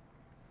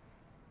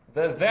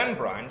the then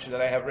branch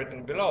that I have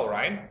written below,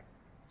 right?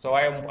 So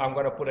I'm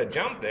going to put a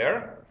jump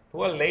there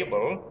to a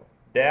label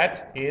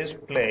that is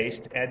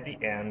placed at the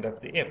end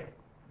of the if.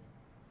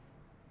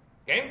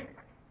 Okay?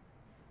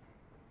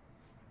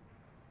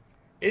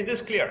 Is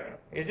this clear?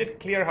 Is it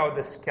clear how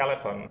the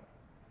skeleton,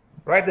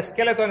 right? The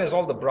skeleton is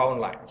all the brown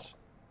lines.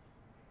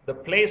 The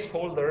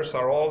placeholders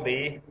are all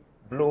the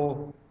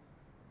blue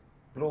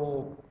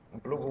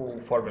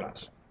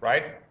formulas,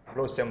 right?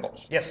 Blue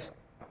symbols. Yes?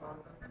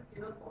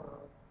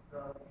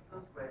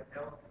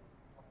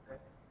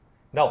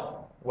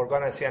 No, we're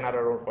going to see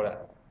another rule for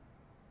that.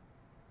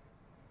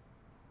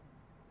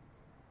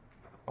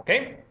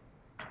 Okay?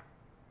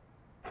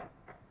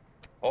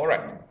 All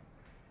right.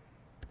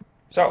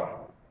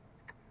 So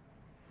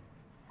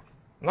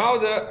now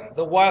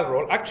the while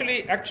rule.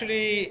 Actually,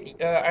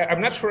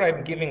 I'm not sure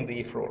I'm giving the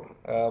if rule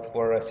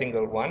for a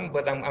single one,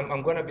 but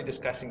I'm going to be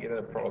discussing it in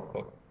a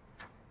protocol.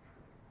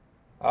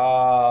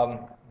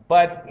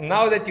 But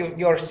now that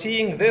you're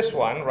seeing this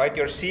one, right?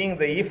 You're seeing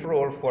the if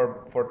rule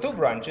for two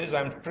branches.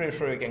 I'm pretty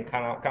sure you can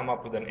come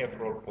up with an if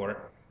rule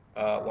for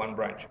one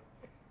branch,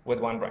 with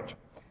one branch.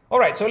 All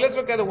right, so let's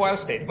look at the while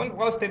statement.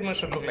 While statement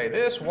should look like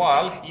this: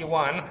 while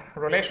E1,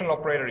 relational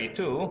operator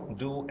E2,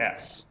 do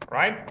S,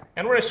 right?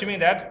 And we're assuming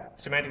that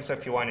semantics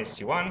of E1 is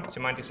C1,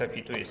 semantics of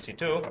E2 is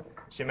C2,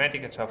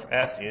 semantics of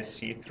S is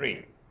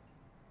C3.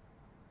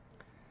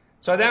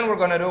 So then we're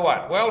going to do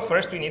what? Well,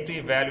 first we need to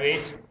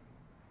evaluate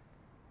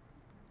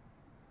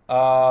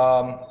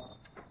C1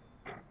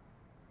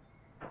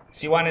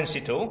 and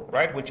C2,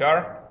 right? Which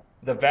are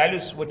the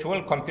values, which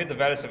will compute the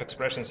values of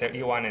expressions of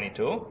E1 and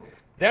E2.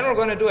 Then we're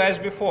going to do as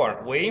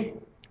before. We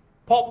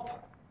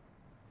pop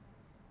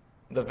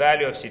the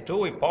value of C2,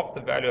 we pop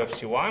the value of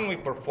C1, we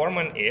perform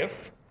an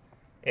if,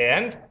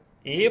 and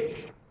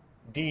if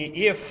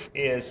the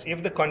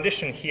if the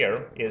condition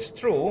here is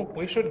true,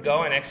 we should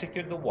go and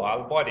execute the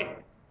while body.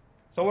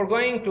 So we're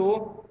going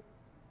to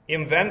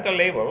invent a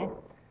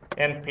label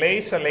and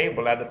place a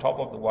label at the top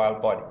of the while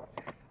body.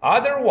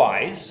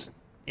 Otherwise,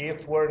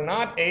 if we're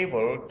not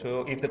able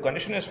to, if the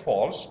condition is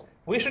false,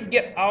 we should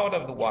get out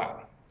of the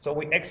while. So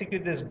we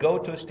execute this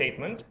go-to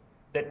statement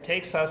that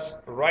takes us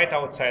right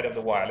outside of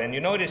the while. And you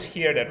notice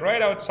here that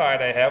right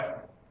outside I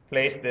have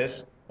placed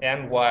this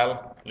end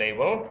while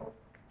label,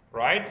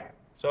 right?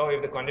 So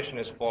if the condition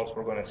is false,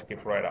 we're going to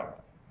skip right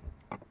out.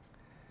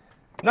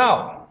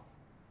 Now,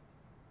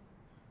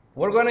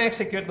 we're going to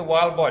execute the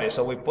while body.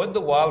 So we put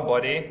the while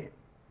body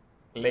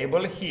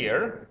label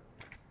here,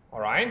 all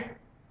right?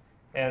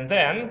 And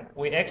then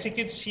we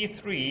execute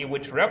C3,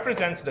 which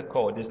represents the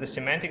code, is the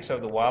semantics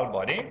of the while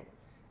body.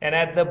 And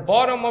at the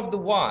bottom of the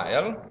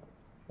while,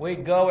 we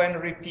go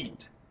and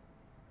repeat.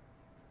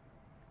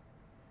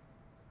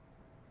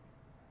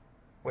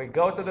 We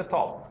go to the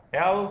top.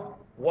 L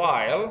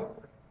while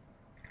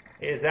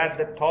is at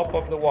the top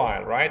of the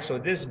while, right? So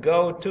this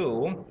go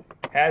to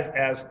has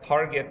as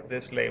target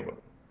this label.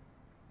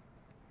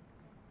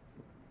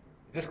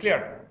 Is this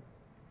clear?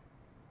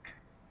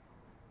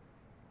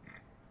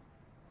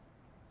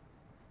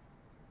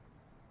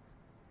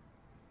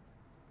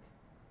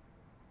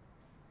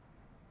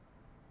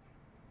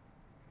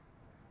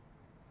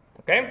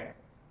 Okay?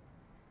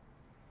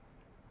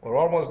 We're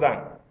almost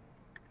done.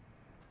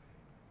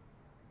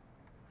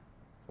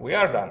 We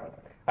are done.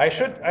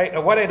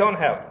 What I don't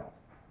have,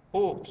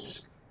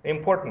 oops,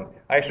 important.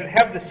 I should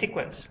have the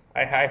sequence.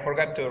 I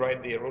forgot to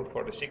write the rule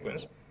for the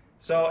sequence.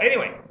 So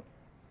anyway,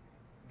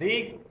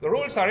 the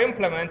rules are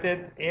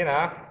implemented in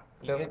a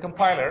little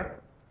compiler.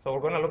 So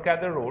we're going to look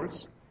at the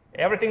rules.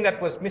 Everything that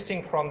was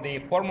missing from the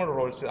formal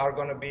rules are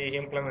going to be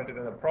implemented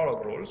in the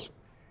prolog rules.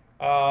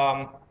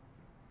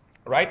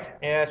 Right?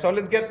 So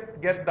let's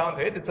get down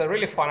to it. It's a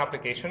really fun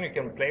application. You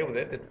can play with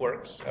it. It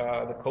works.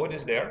 The code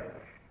is there.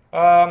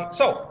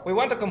 So we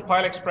want to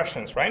compile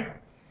expressions, right?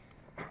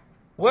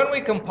 When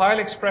we compile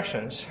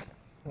expressions,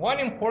 one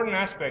important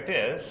aspect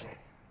is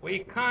we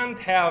can't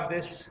have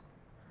this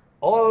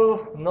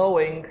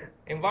all-knowing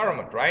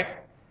environment, right?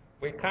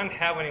 We can't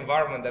have an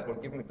environment that will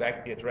give me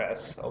back the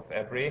address of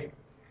every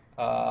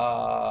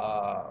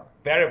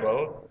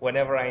variable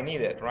whenever I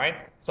need it, right?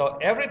 So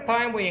every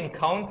time we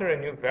encounter a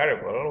new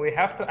variable, we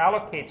have to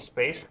allocate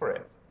space for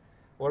it.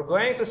 We're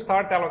going to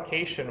start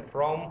allocation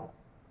from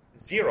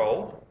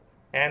 0,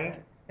 and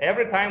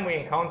every time we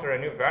encounter a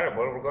new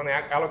variable, we're going to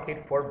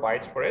allocate 4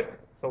 bytes for it.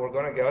 So we're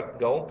going to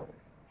go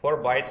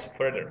 4 bytes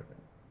further.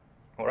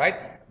 All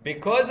right?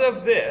 Because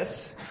of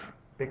this,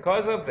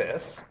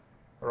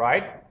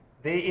 right,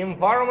 the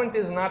environment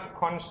is not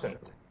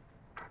constant.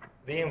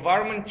 The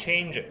environment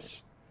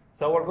changes.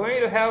 So we're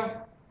going to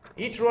have,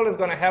 each rule is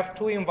going to have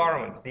 2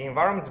 environments. The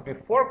environments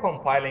before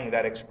compiling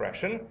that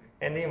expression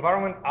and the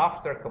environment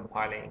after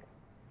compiling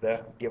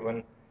the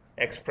given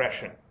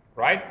expression,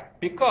 right?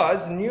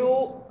 Because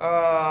new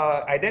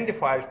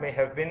identifiers may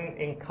have been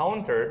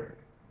encountered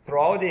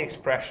throughout the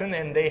expression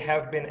and they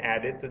have been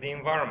added to the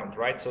environment,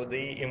 right? So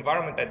the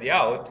environment at the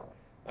out,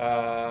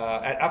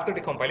 after the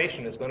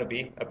compilation, is going to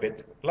be a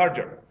bit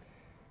larger.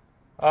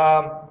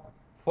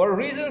 For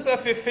reasons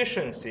of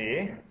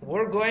efficiency,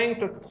 we're going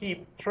to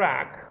keep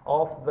track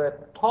of the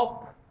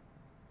top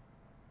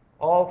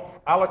of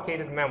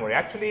allocated memory.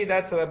 Actually,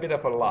 that's a bit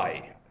of a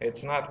lie.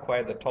 It's not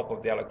quite the top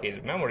of the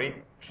allocated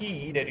memory.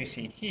 T that you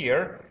see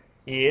here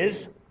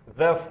is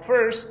the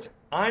first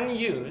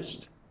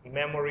unused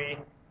memory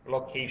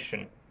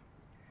location.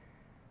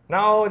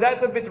 Now,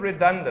 that's a bit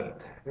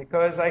redundant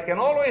because I can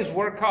always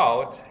work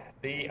out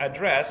the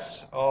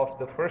address of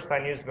the first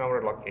unused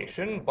memory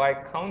location by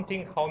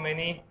counting how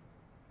many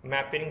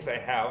mappings I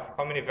have,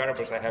 how many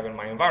variables I have in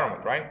my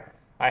environment, right?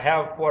 I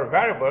have 4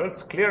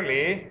 variables.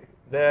 Clearly,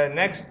 the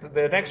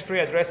next free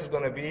address is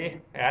going to be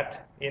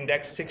at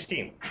index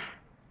 16.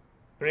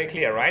 Pretty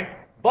clear, right?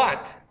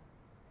 But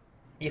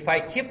if I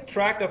keep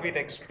track of it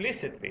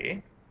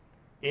explicitly,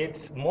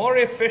 it's more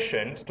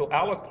efficient to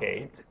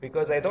allocate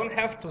because I don't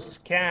have to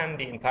scan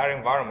the entire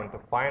environment to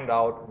find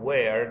out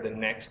where the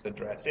next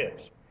address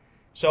is.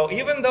 So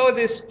even though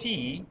this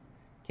T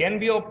can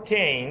be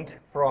obtained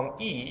from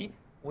E,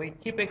 we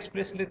keep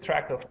explicitly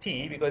track of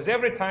T because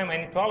every time I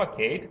need to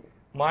allocate,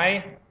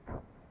 my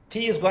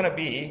T is going to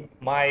be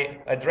my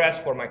address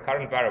for my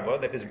current variable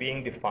that is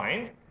being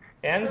defined,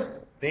 and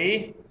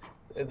the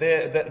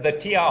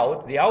T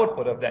out, the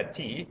output of that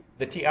T,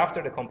 the T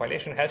after the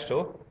compilation has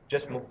to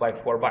just move by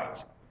 4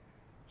 bytes.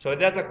 So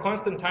that's a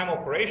constant time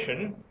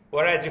operation,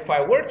 whereas if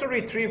I were to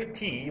retrieve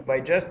T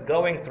by just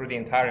going through the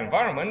entire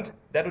environment,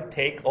 that would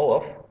take O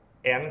of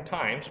n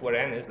times, where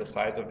n is the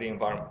size of the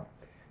environment.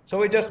 So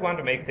we just want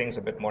to make things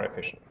a bit more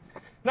efficient.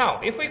 Now,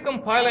 if we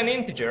compile an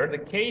integer, the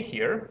k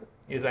here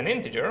is an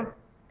integer,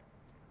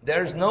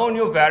 there's no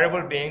new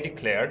variable being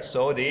declared,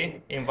 so the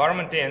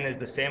environment in is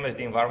the same as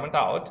the environment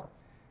out,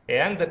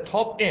 and the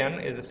top in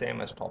is the same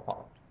as top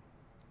out.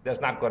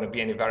 There's not going to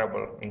be any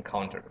variable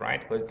encountered, right?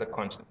 Because it's a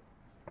constant.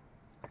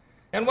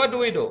 And what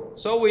do?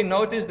 So we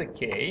notice the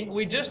K.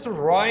 We just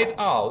write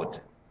out,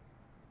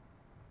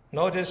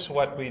 notice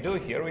what we do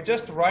here. We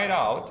just write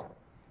out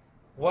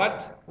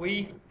what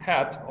we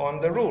had on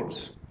the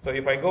rules. So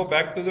if I go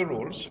back to the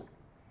rules,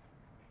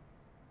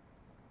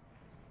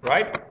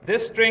 right,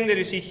 this string that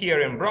you see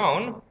here in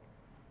brown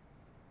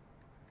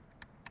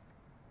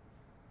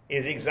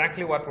is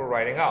exactly what we're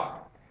writing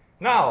out.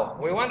 Now,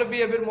 we want to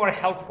be a bit more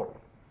helpful.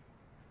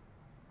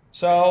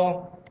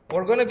 So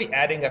we're going to be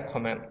adding a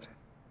comment.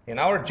 In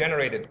our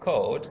generated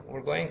code,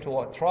 we're going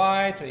to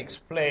try to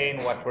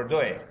explain what we're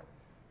doing.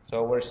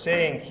 So we're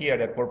saying here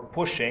that we're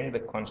pushing the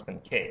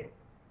constant K.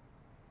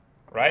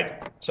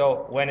 Right?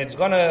 So when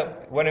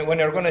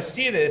you're going to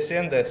see this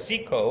in the C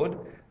code,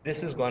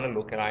 this is going to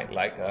look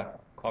like a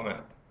comment.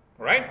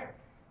 Right?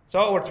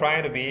 So we're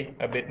trying to be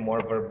a bit more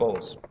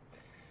verbose.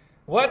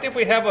 What if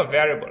we have a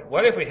variable?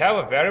 Well, if we have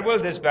a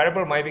variable, this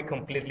variable might be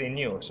completely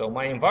new. So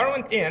my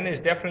environment in is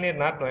definitely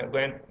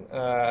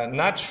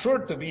not sure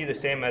to be the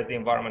same as the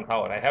environment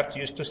out. I have to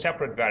use two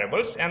separate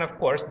variables, and of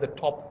course the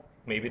top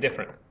may be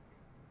different.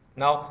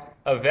 Now,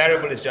 a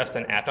variable is just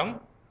an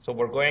atom, so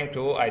we're going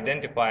to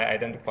identify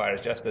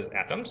identifiers just as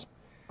atoms.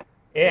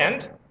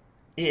 And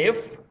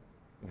if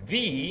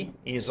V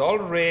is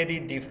already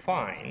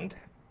defined,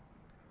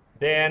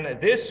 then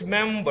this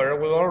member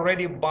will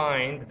already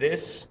bind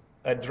this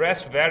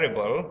address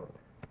variable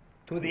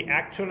to the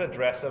actual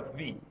address of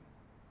V.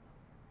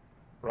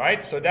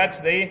 Right? So that's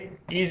the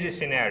easy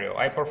scenario.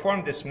 I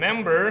perform this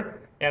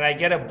member and I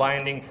get a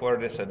binding for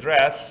this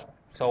address,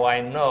 so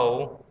I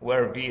know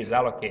where V is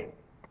allocated.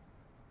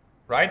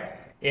 Right?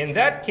 In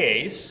that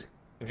case,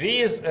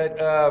 V is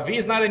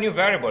not a new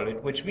variable,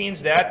 which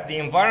means that the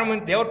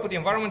output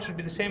environment should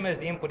be the same as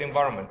the input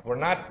environment.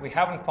 We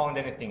haven't found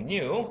anything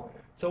new,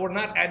 so we're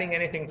not adding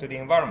anything to the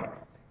environment.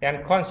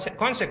 And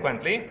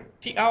consequently,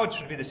 T out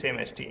should be the same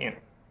as T in.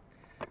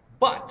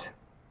 But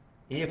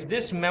if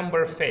this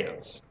member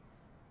fails,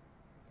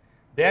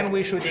 then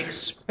we should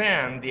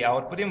expand the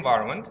output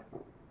environment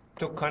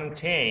to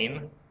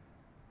contain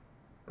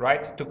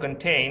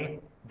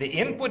the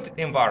input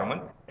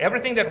environment.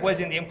 Everything that was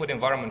in the input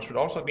environment should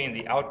also be in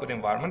the output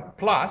environment,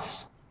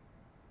 plus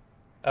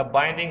a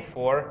binding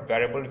for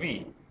variable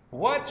V.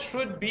 What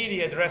should be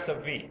the address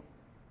of V?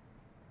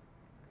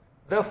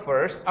 The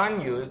first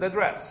unused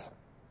address,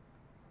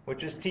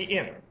 which is T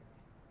in,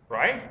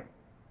 right?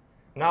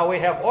 Now we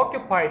have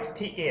occupied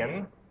T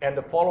in and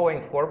the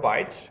following 4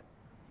 bytes.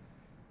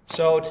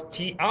 So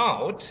T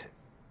out,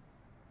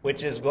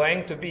 which is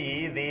going to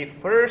be the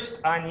first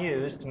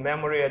unused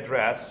memory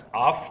address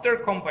after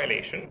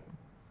compilation,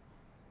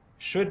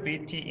 should be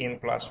T in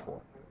plus 4.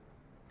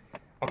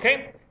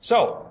 Okay,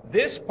 so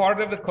this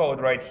part of the code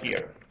right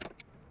here,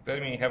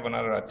 let me have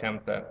another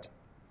attempt at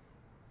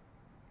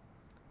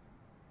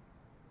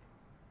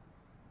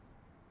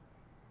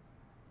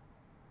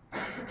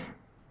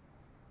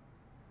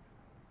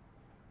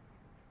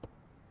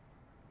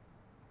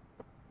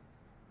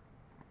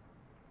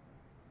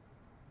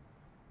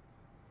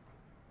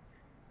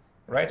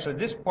right, so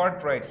this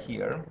part right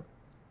here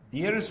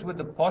deals with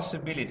the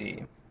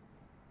possibility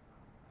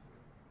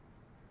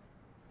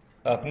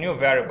of new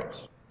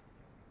variables.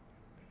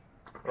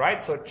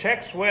 Right, so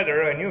checks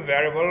whether a new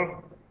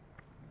variable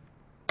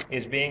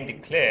is being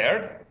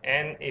declared,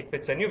 and if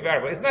it's a new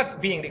variable, it's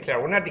not being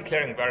declared, we're not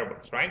declaring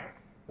variables, right?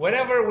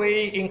 Whenever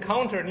we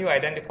encounter new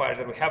identifiers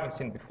that we haven't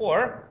seen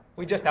before,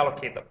 we just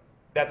allocate them.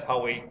 That's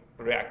how we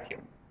react here.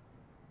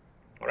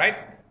 All right?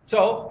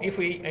 So if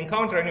we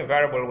encounter a new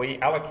variable, we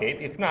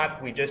allocate. If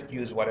not, we just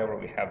use whatever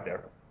we have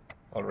there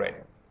already.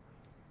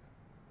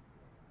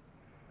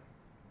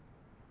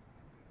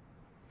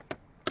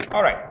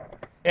 All right.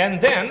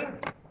 And then,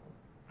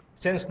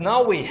 since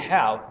now we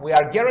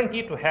are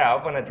guaranteed to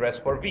have an address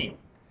for V.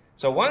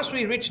 So once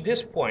we reach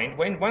this point,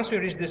 once we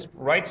reach this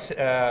right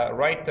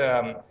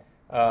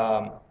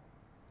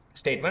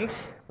statement,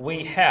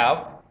 we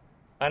have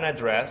an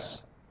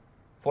address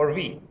for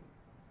V.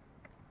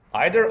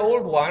 Either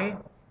old one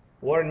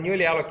or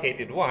newly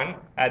allocated one.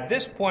 At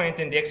this point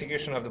in the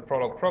execution of the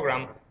prolog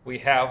program, we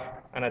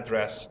have an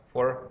address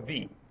for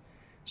V.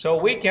 So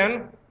we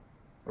can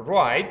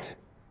write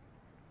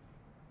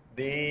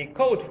the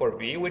code for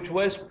V, which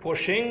was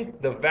pushing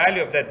the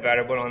value of that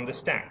variable on the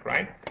stack,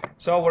 right?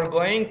 So we're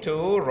going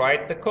to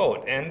write the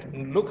code,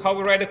 and look how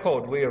we write the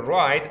code. We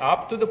write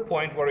up to the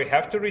point where we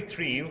have to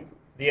retrieve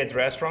the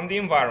address from the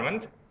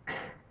environment.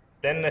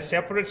 Then in a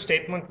separate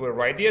statement, we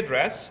write the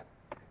address.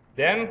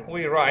 Then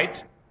we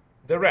write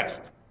the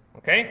rest.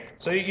 Okay?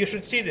 So you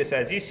should see this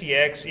as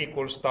ECX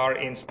equals star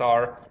in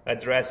star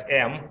address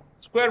M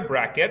square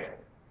bracket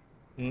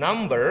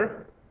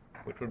number,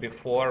 which would be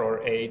 4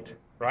 or 8,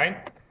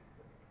 right?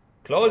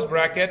 Close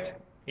bracket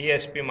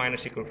ESP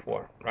minus equal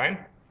 4, right?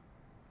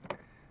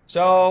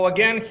 So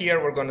again,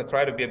 here we're going to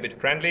try to be a bit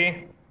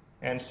friendly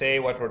and say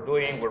what we're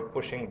doing, we're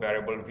pushing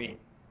variable V,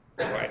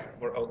 right?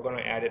 We're going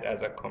to add it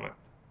as a comment.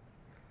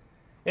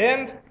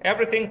 And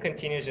everything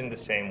continues in the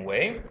same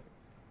way,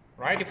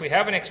 right? If we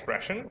have an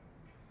expression,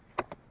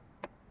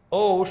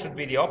 O should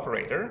be the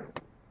operator,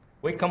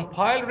 we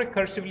compile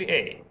recursively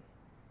A,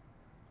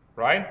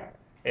 right?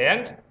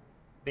 And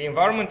the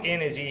environment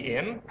in is E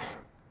in,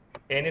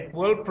 and it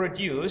will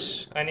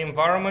produce an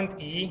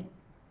environment E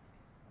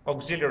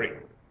auxiliary,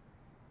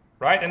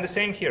 right? And the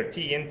same here,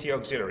 T in, T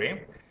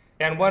auxiliary.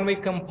 And when we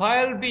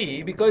compile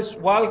B, because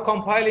while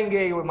compiling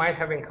A, we might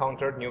have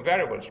encountered new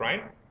variables,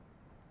 right?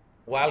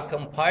 While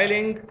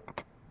compiling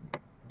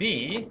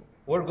B,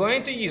 we're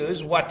going to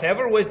use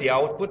whatever was the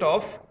output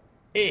of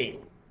A.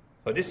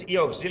 So this E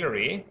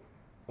auxiliary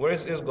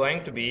is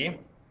going to be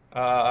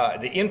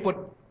the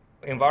input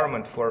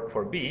environment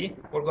for B.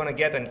 We're going to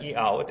get an E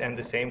out, and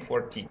the same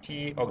for T,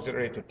 T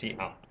auxiliary to T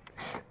out.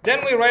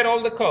 Then we write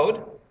all the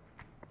code,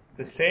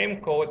 the same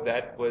code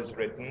that was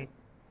written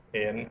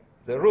in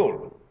the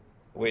rule.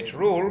 Which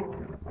rule?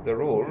 The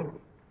rule,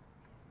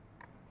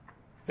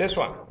 this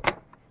one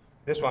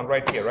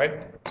right here,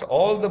 right? So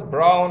all the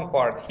brown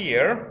part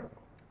here,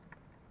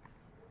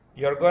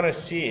 you're going to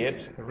see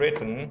it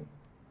written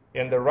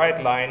in the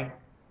right line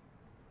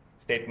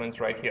statements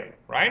right here,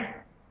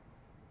 right?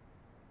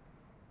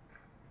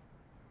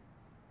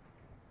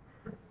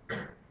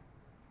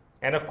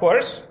 And of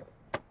course,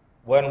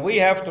 when we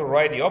have to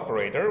write the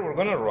operator, we're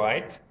going to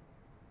write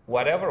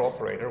whatever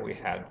operator we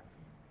had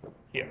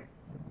here.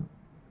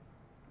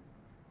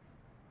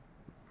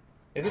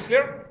 Is this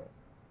clear?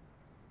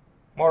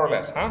 More or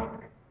less, huh?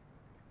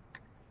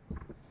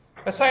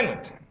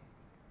 Assignment.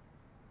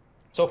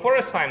 So for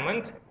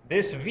assignment,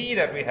 this V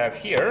that we have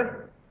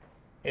here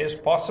is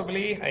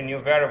possibly a new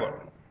variable,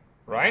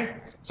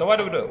 right? So what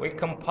do? We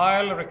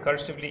compile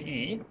recursively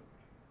E.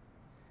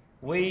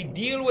 We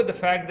deal with the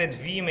fact that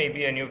V may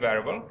be a new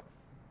variable.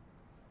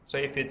 So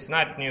if it's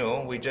not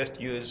new, we just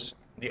use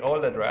the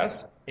old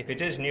address. If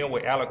it is new,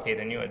 we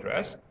allocate a new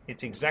address.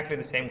 It's exactly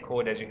the same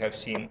code as you have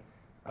seen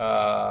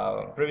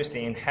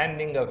previously in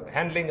handling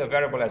a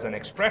variable as an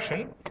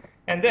expression.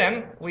 And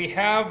then we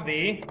have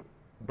the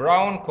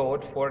brown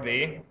code for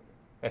the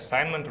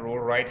assignment rule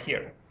right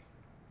here.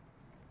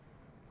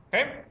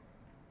 Okay?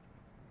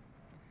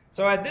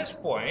 So at this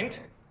point,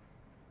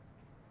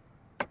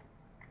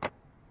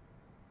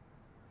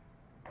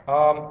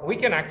 we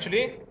can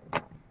actually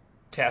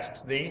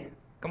test the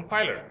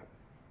compiler.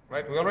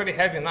 Right? We already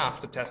have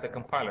enough to test the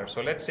compiler.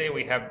 So let's say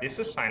we have this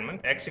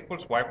assignment, x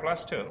equals y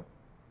plus 2.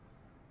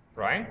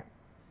 Right?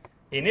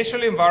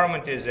 Initial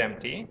environment is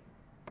empty.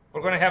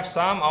 We're going to have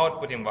some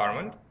output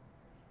environment,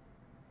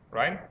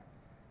 right?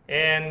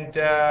 And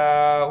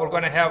we're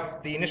going to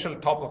have the initial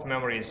top of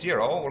memory is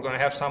 0. We're going to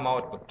have some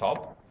output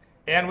top.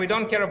 And we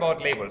don't care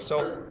about labels.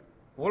 So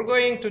we're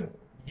going to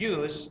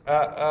use,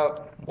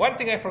 one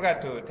thing I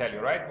forgot to tell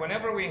you, right?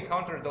 Whenever we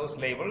encounter those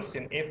labels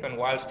in if and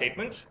while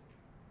statements,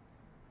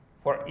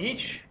 for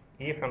each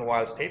if and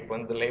while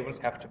statement, the labels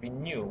have to be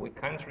new. We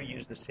can't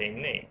reuse the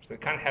same names. We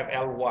can't have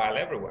L while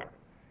everywhere.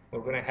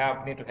 We're going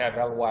to need to have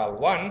L while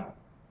 1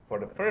 for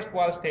the first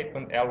while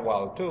statement, L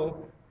while 2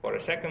 for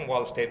a second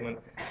while statement.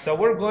 So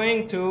we're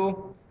going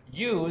to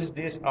use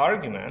these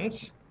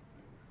arguments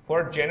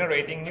for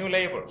generating new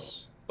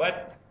labels.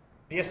 But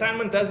the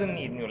assignment doesn't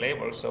need new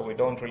labels, so we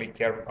don't really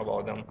care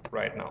about them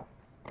right now.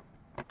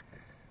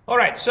 All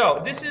right,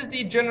 so this is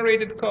the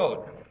generated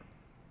code.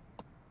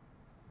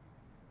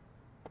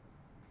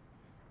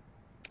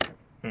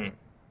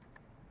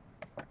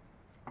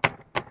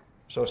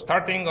 So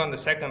starting on the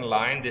second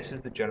line, this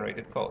is the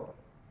generated code,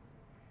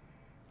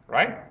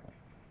 right,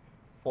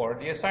 for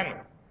the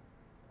assignment.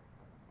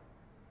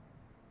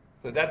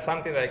 So that's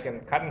something that I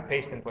can cut and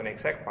paste into an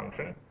exec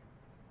function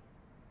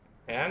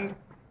and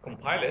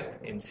compile it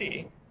in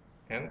C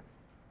and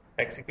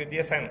execute the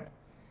assignment.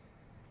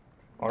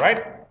 All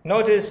right.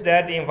 Notice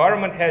that the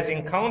environment has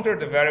encountered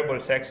the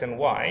variables x and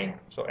y.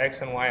 So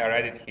x and y are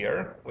added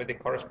here with the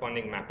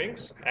corresponding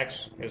mappings.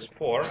 X is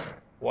 4,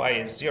 y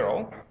is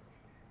 0.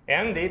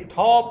 And the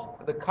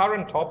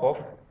current top of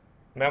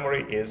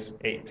memory is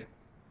 8.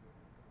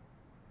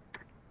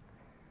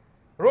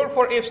 Rule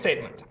for if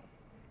statement.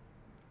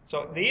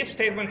 So the if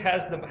statement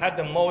had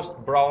the most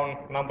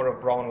number of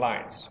brown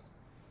lines.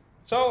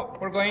 So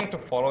we're going to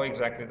follow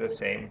exactly the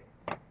same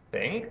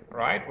thing,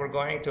 right? We're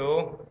going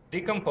to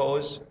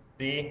decompose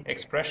the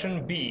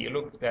expression B,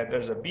 look that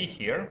there's a B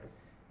here,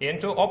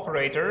 into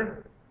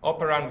operator,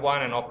 operand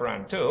 1 and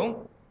operand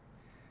 2.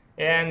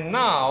 And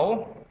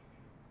now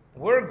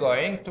we're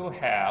going to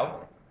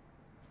have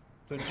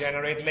to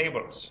generate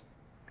labels.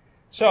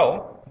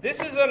 So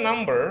this is a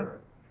number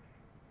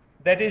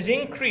that is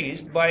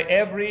increased by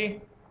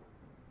every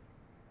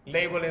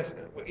label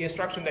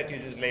instruction that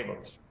uses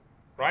labels,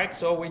 right?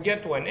 So we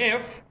get to an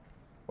if,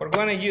 we're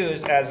going to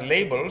use as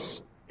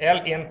labels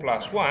ln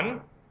plus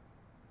 1,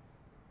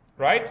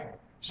 right?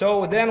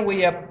 So then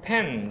we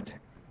append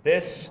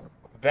this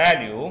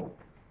value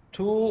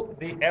to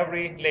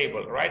every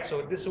label, right?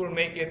 So this will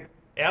make it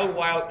L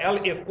while L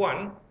if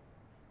 1,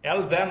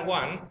 L then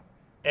 1,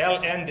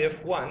 L end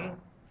if 1,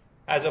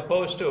 as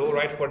opposed to,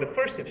 right, for the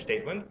first if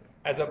statement,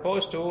 as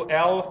opposed to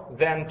L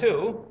then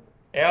 2,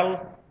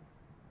 L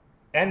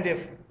end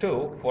if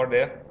 2 for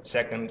the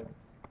second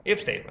if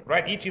statement,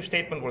 right? Each if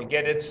statement will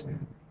get its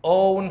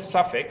own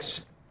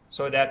suffix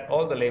so that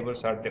all the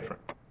labels are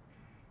different.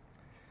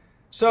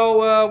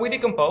 So we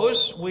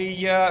decompose.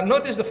 We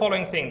notice the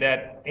following thing,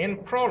 that in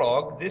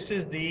Prolog, this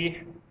is the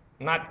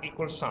not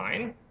equal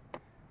sign.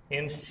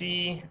 In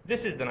C,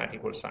 this is the not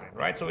equal sign,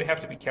 right? So we have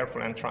to be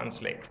careful and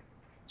translate.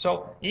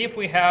 So if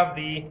we have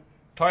the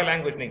toy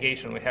language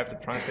negation, we have to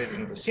translate it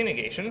into C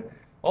negation.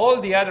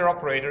 All the other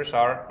operators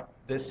are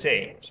the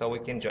same, so we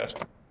can just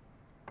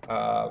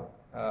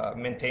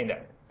maintain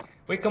that.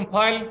 We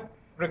compile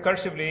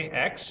recursively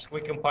X, we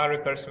compile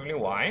recursively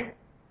Y,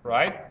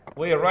 right?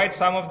 We write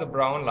some of the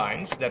brown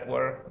lines that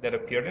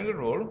appeared in the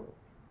rule,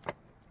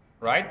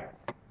 right?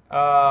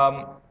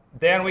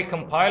 Then we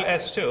compile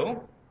S2,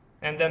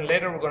 and then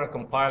later we're going to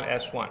compile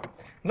S1.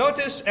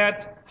 Notice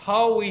at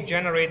how we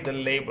generate the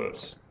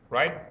labels,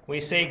 right?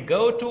 We say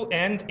go to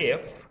end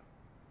if,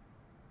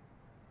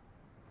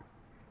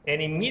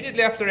 and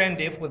immediately after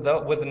end if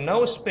with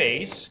no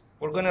space,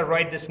 we're going to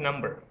write this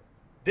number.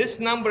 This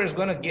number is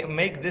going to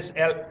make this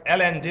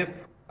lndif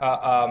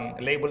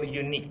label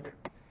unique.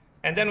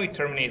 And then we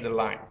terminate the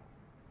line.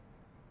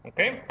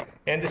 Okay?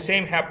 And the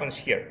same happens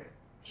here.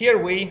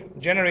 Here we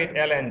generate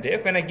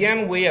lndif, and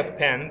again we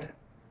append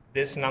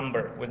this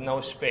number with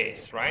no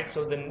space, right?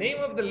 So the name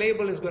of the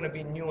label is going to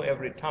be new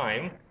every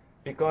time,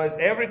 because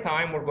every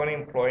time we're going to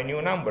employ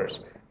new numbers.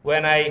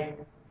 When I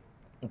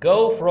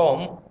go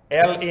from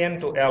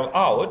lin to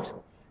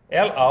lout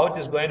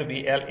is going to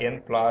be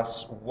lin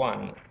plus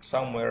 1.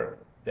 Somewhere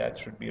that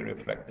should be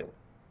reflected.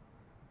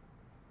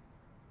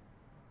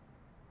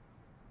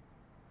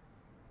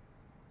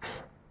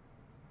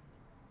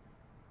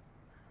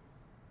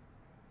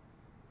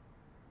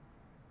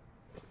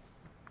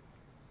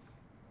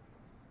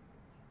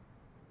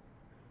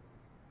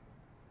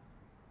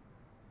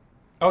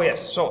 Oh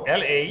yes, so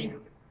LA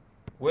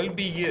will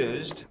be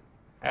used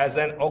as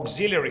an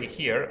auxiliary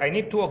here. I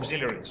need two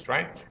auxiliaries,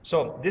 right?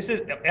 So this is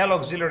L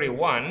auxiliary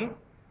 1,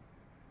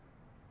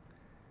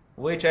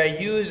 which I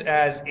use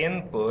as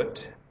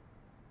input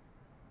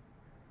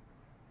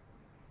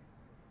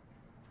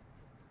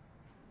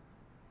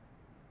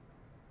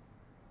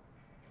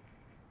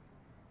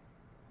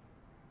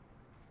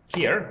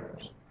here.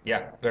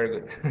 Yeah,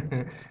 very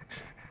good.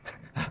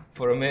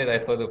 For a minute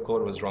I thought the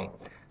code was wrong.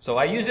 So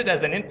I use it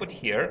as an input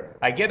here.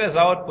 I get as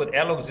output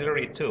L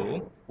auxiliary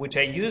 2, which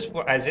I use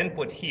as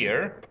input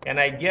here, and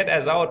I get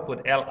as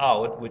output L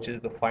out, which is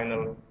the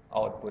final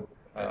output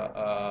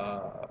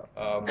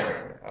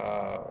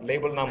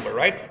label number,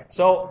 right?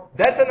 So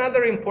that's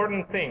another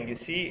important thing. You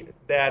see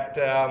that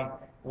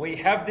we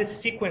have this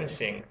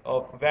sequencing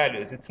of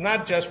values. It's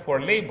not just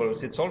for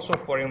labels, it's also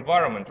for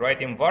environment,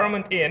 right?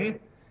 Environment in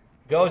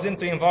goes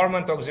into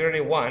environment auxiliary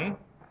 1.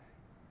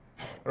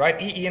 Right,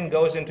 EIN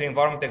goes into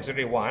environment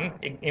auxiliary 1.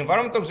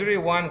 Environment auxiliary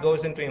 1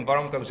 goes into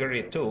environment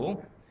auxiliary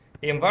 2.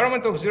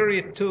 Environment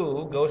auxiliary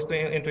 2 goes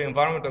into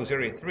environment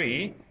auxiliary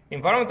 3.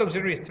 Environment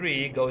auxiliary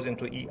 3 goes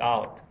into E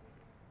out.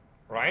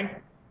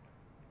 Right?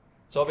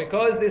 So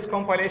because this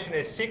compilation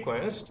is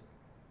sequenced,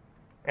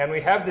 and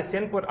we have this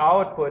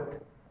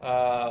input-output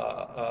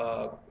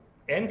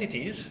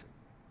entities,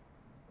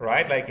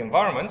 right, like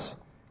environments,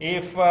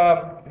 if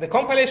the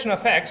compilation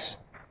of X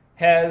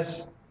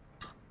has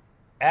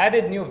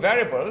added new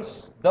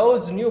variables,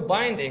 those new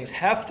bindings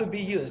have to be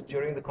used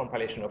during the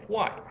compilation of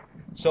Y.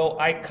 So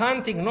I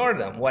can't ignore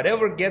them.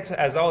 Whatever gets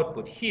as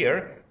output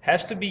here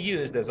has to be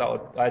used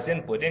as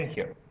input in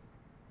here.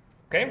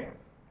 Okay?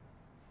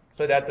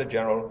 So that's a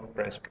general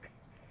principle.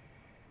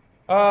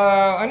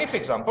 An if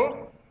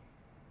example,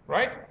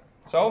 right?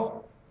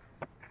 So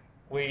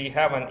we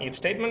have an if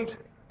statement,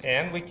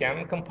 and we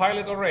can compile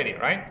it already,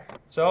 right?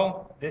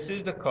 So this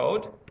is the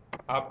code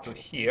up to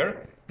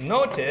here.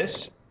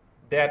 Notice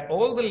that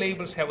all the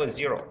labels have a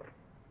 0.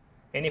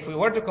 And if we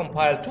were to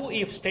compile two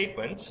if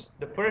statements,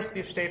 the first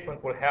if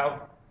statement will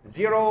have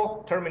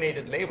 0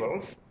 terminated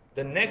labels.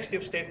 The next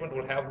if statement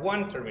will have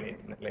 1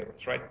 terminated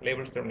labels, right?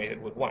 Labels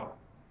terminated with 1.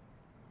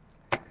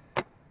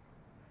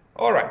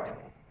 All right.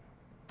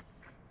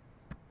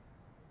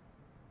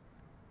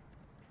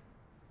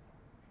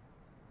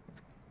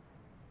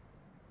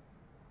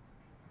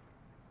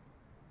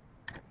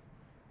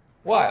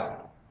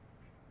 While.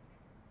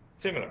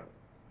 Similar,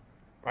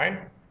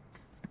 right?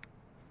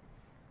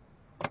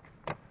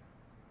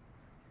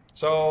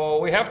 So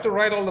we have to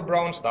write all the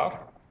brown stuff.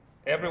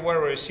 Everywhere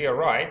where you see a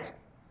write,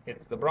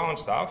 it's the brown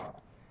stuff.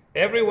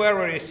 Everywhere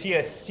where you see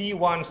a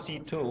C1,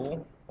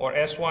 C2, or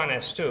S1,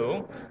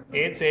 S2,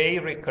 it's a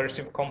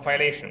recursive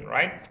compilation,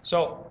 right?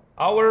 So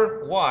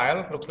our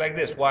while looks like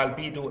this, while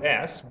B do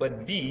S,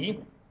 but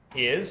B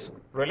is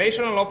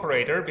relational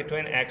operator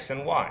between X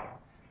and Y.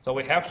 So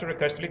we have to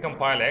recursively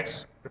compile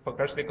X,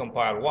 recursively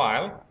compile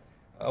while.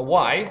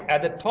 Y,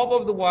 at the top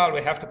of the while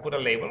we have to put a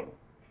label,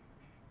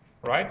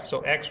 right?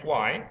 So X,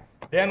 Y.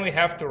 Then we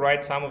have to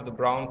write some of the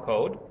brown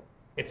code,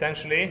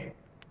 essentially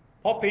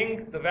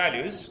popping the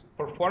values,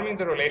 performing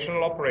the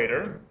relational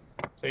operator.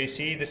 So you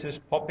see this is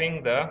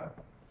popping a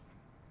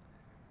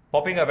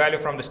value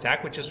from the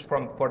stack, which is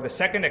for the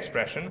second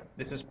expression.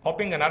 This is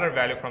popping another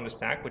value from the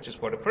stack, which is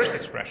for the first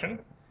expression,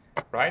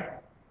 right?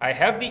 I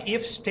have the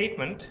if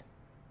statement,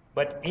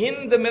 but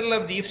in the middle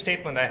of the if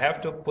statement, I have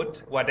to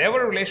put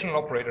whatever relational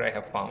operator I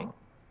have found,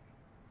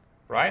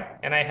 right?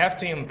 And I have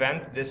to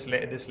invent this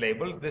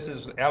label. This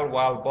is L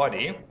while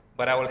body,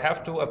 but I will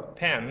have to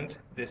append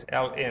this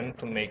L in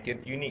to make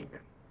it unique.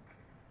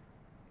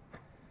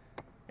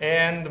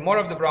 And more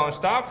of the brown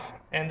stuff,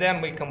 and then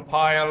we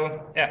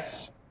compile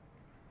S,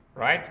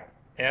 right?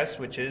 S,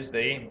 which is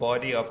the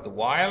body of the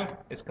while,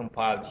 is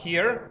compiled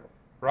here,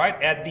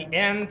 right? At the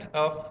end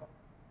of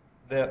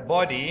the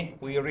body,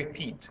 we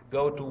repeat.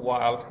 Go to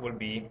while will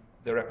be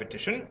the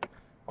repetition,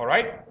 all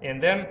right?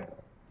 And then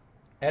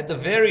at the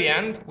very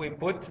end, we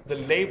put the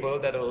label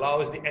that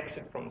allows the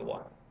exit from the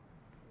while,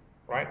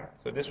 right?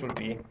 So this will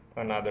be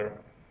another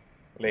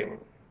label.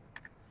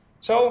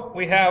 So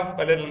we have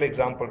a little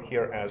example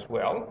here as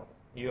well.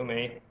 You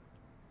may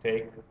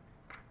take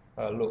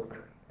a look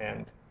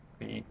and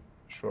be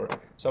sure.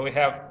 So we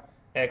have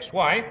x,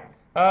 y.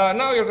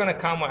 Now you're going to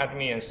come at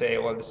me and say,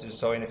 well, this is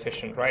so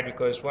inefficient, right?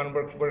 Because when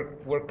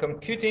we're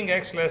computing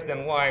x less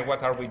than y,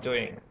 what are we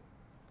doing?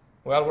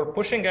 Well, we're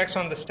pushing x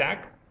on the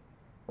stack.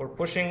 We're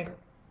pushing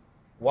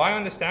y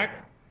on the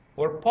stack.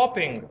 We're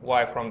popping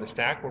y from the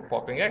stack. We're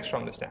popping x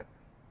from the stack,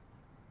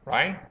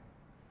 right?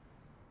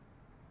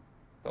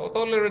 So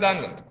totally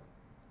redundant.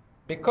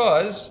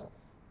 Because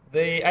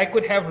I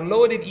could have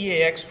loaded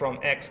EAX from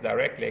X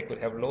directly. I could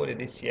have loaded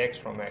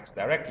ECX from X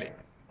directly,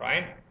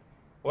 right?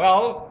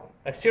 Well,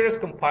 a serious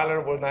compiler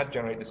will not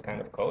generate this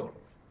kind of code,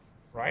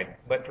 right?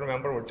 But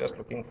remember, we're just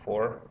looking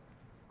for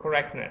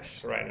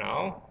correctness right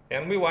now.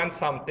 And we want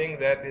something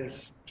that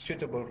is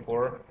suitable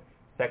for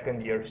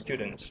second-year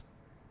students.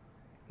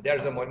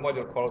 There's a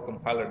module called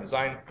compiler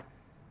design.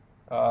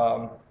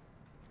 Go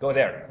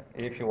there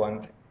if you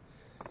want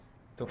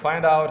to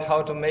find out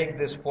how to make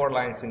these 4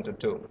 lines into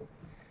 2.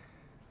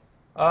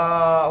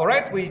 All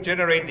right, we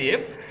generate the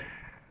if.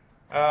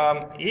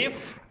 If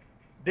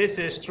this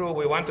is true,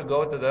 we want to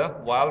go to the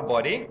while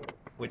body,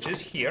 which is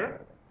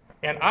here.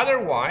 And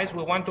otherwise,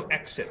 we want to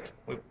exit.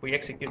 We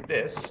execute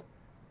this,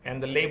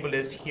 and the label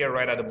is here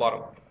right at the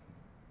bottom.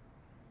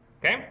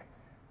 Okay?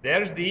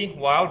 There's the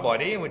while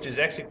body, which is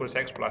x equals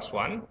x plus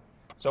 1.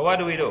 So what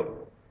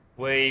do?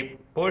 We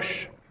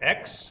push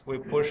x, we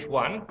push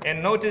 1,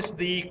 and notice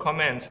the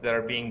comments that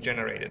are being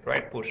generated,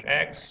 right? Push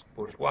x,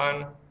 push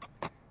 1.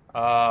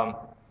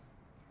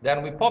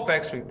 Then we pop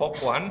x, we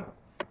pop 1.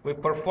 We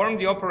perform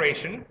the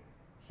operation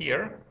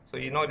here. So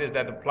you notice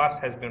that the plus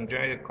has been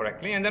generated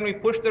correctly. And then we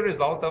push the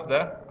result of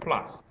the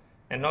plus.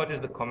 And notice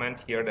the comment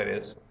here that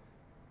is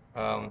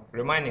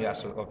reminding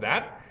us of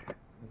that.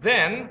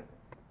 Then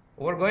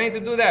we're going to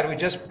do that. We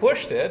just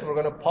pushed it. We're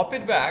going to pop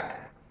it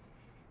back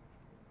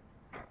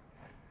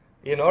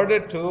in order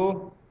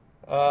to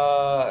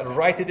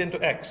write it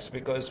into x,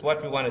 because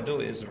what we want to do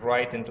is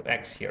write into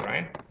x here,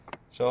 right?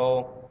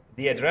 So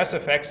the address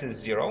of x is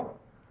 0,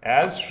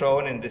 as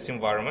shown in this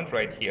environment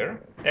right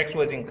here. X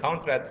was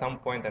encountered at some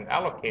point and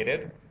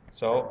allocated,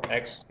 so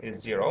x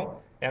is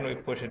 0, and we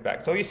push it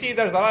back. So you see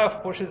there's a lot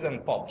of pushes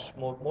and pops,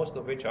 most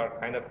of which are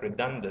kind of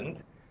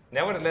redundant.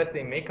 Nevertheless,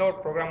 they make our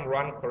program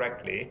run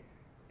correctly,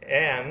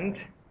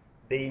 and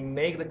they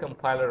make the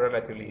compiler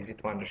relatively easy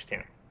to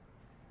understand.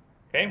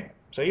 Okay?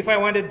 So if I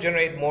wanted to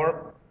generate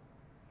more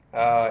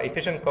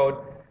efficient code,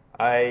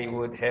 I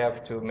would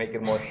have to make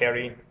it more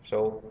hairy,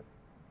 so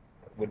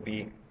it would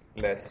be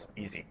less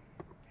easy.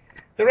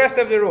 The rest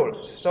of the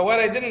rules. So what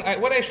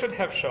I should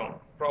have shown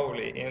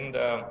probably in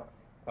the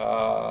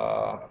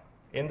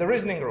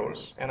reasoning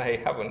rules, and I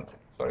haven't,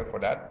 sorry for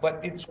that, but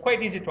it's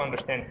quite easy to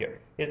understand here,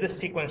 is the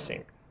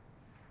sequencing,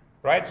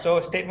 right? So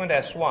statement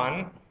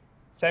S1,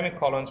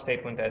 semicolon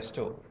statement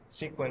S2,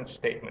 sequence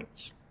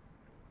statements.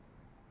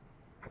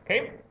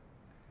 Okay?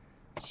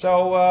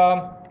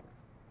 So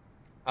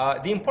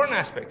the important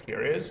aspect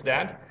here is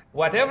that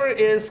whatever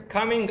is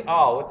coming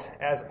out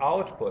as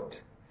output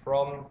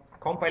from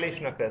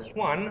compilation of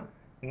S1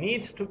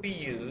 needs to be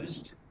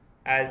used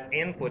as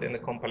input in the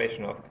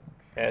compilation of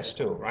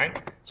S2,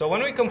 right? So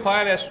when we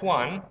compile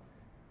S1,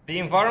 the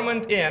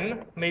environment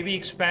in may be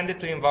expanded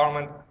to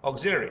environment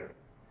auxiliary.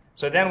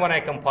 So then when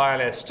I compile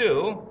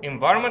S2,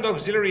 environment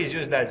auxiliary is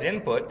used as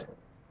input,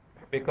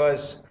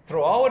 because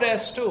throughout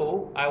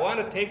S2, I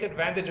want to take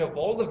advantage of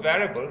all the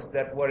variables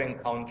that were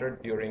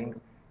encountered during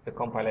the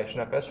compilation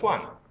of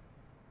S1,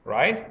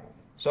 right?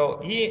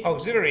 So E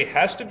auxiliary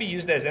has to be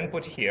used as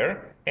input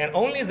here, and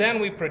only then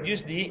we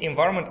produce the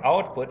environment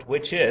output,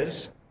 which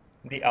is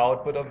the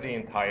output of the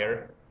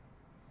entire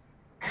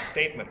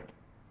statement.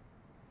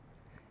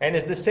 And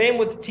it's the same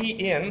with T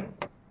in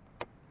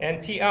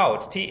and T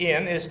out. T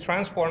in is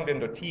transformed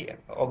into T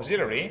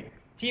auxiliary.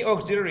 T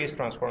auxiliary is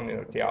transformed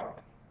into T out.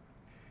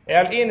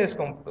 L in is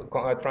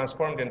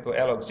transformed into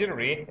L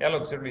auxiliary. L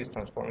auxiliary is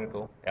transformed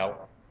into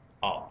L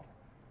out.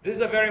 This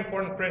is a very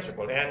important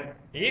principle. And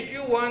if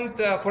you want,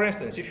 for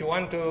instance, if you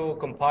want to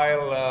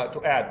compile,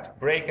 to add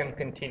break and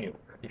continue,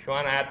 if you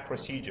want to add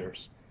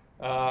procedures,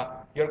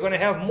 you're going to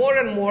have more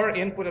and more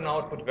input and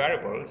output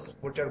variables,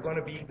 which are going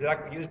to be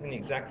used in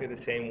exactly the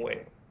same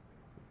way,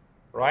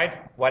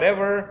 right?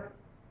 Whatever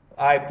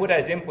I put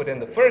as input in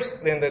the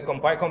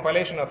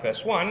compilation of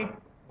S1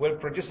 will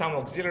produce some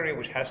auxiliary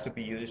which has to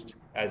be used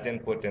as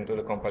input into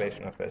the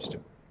compilation of S2.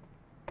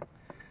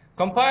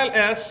 Compile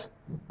S,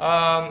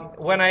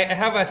 when I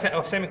have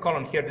a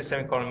semicolon here, this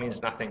semicolon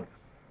means nothing,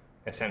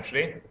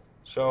 essentially.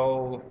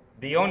 So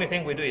the only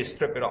thing we do is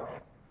strip it off,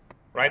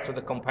 right? So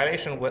the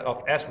compilation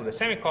of S with a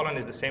semicolon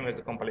is the same as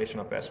the compilation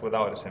of S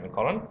without a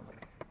semicolon.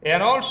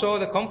 And also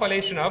the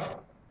compilation of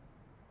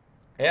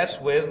S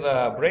with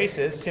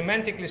braces,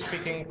 semantically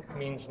speaking,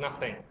 means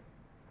nothing.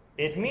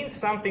 It means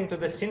something to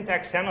the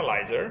syntax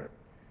analyzer,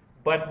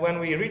 but when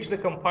we reach the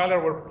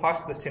compiler, we're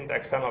past the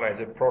syntax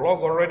analyzer.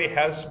 Prolog already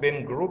has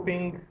been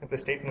grouping the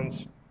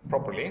statements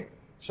properly.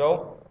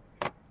 So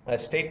a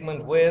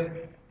statement with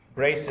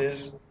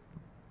braces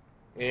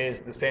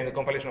is the same, the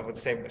compilation of the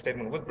same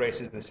statement with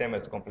braces is the same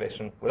as the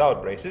compilation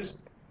without braces.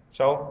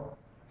 So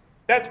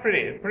that's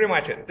pretty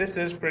much it. This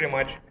is pretty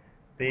much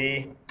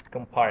the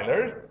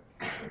compiler.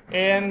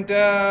 And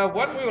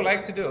what we would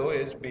like to do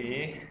is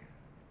be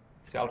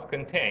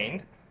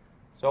self-contained.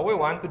 So we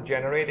want to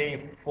generate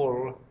a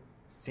full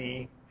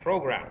C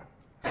program,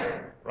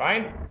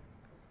 right?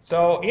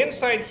 So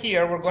inside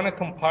here, we're going to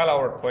compile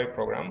our toy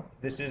program.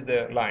 This is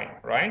the line,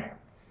 right?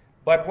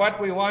 But what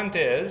we want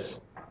is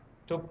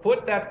to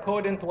put that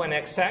code into an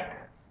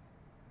exec,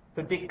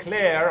 to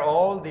declare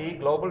all the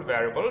global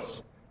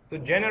variables, to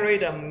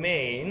generate a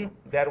main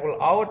that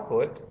will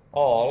output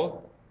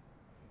all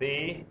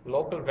the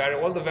all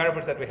the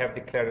variables that we have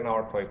declared in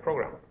our toy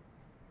program,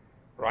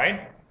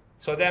 right?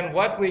 So then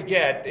what we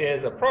get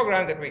is a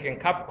program that we can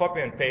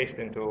copy and paste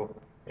into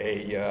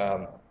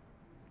a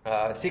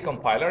C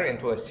compiler,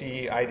 into a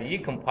C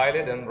IDE, compile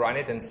it and run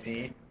it and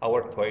see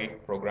our toy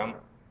program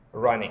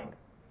running.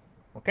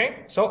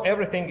 Okay, so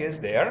everything is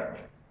there.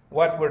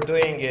 What we're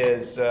doing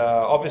is,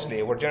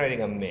 obviously, we're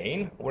generating a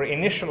main. We're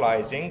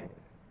initializing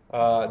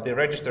the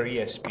register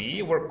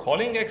ESP. We're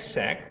calling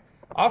exec.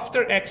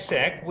 After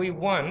exec, we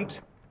want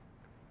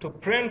to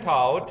print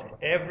out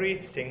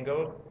every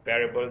single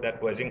variable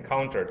that was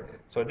encountered.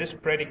 So this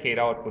predicate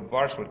output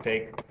vars will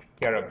take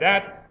care of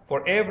that.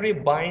 For every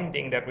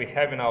binding that we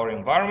have in our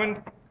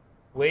environment,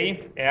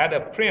 we add a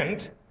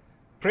print,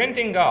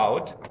 printing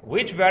out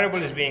which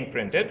variable is being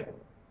printed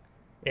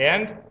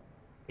and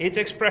its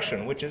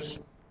expression, which is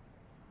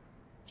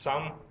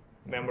some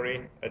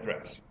memory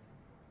address.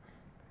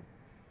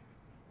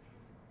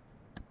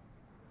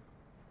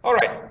 All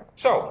right,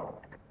 so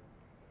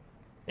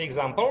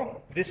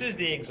example. This is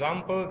the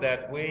example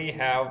that we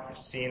have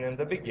seen in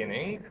the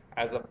beginning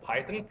as a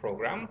Python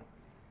program.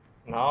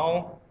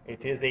 Now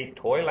it is a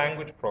toy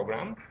language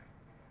program.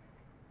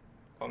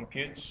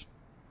 Computes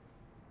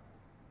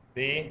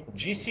the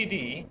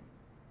GCD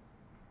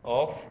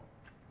of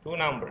two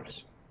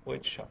numbers,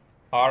 which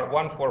are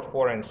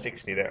 144 and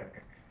 60 there.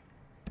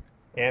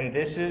 And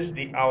this is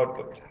the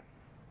output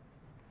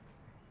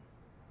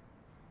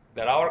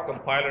that our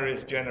compiler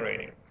is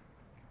generating.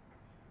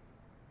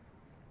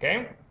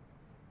 Okay?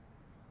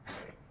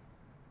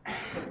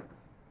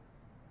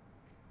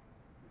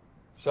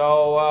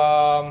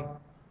 So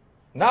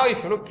now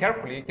if you look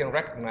carefully, you can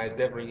recognize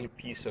every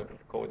piece of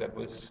code that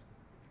was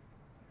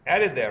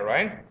added there,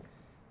 right?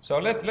 So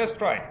let's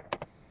try.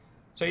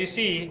 So you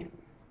see,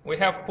 we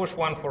have push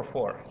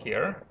 144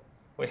 here.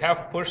 We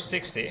have push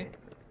 60.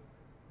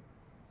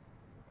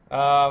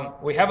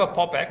 We have a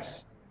pop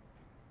x,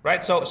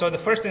 right? So the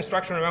first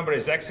instruction, remember,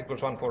 is x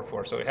equals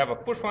 144. So we have a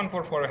push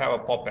 144, we have a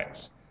pop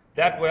x.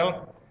 That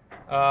will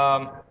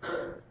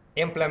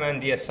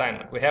implement the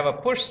assignment. We have a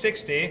push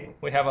 60,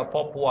 we have a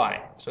pop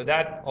y. So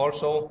that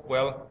also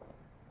will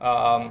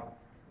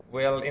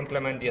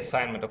implement the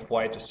assignment of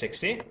y to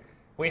 60.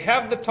 We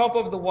have the top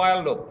of the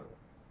while loop,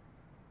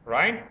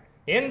 right?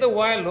 In the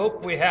while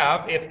loop, we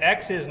have if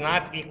x is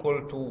not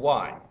equal to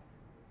y,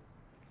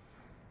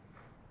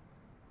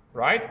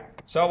 right?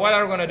 So what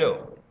are we going to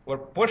do? We'll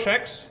push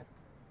x,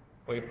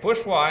 we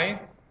push y,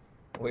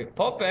 we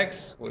pop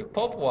x, we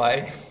pop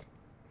y,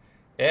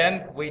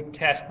 and we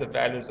test the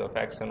values of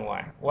x and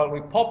y. Well,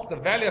 we pop the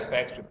value of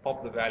x, we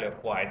pop the value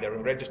of y. They're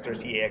in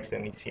registers EX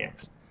and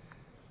ECX.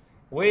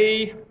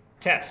 We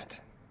test.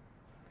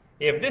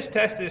 If this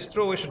test is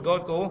true, we should go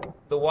to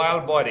the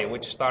while body,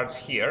 which starts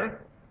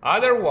here.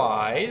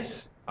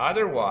 Otherwise,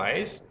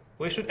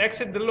 we should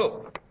exit the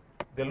loop.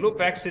 The loop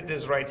exit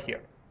is right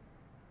here.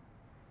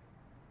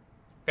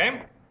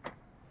 Okay?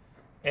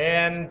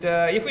 And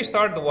if we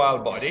start the while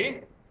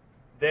body,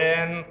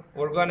 then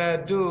we're going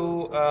to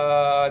do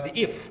the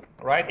if,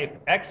 right? If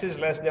x is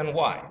less than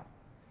y.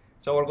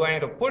 So we're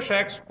going to push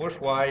x, push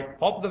y,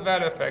 pop the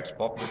value of x,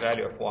 pop the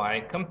value of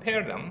y,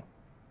 compare them,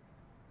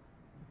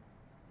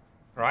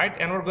 right?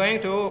 And we're going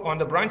to, on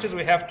the branches,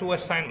 we have two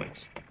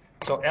assignments.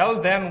 So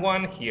L then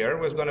 1 here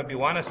was going to be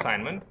one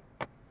assignment.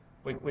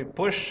 We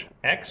push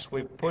x,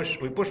 we push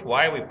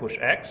y, we push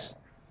x.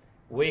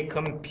 We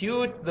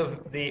compute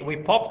we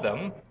pop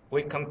them,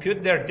 we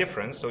compute their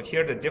difference. So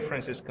here the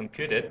difference is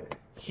computed.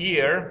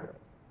 Here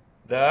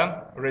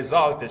the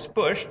result is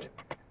pushed.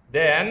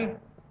 Then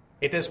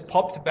it is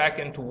popped back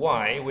into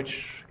y,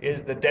 which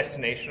is the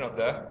destination of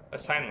the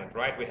assignment,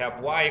 right? We have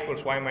y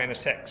equals y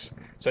minus x.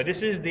 So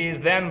this is the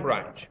then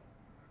branch.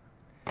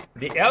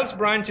 The else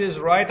branch is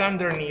right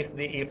underneath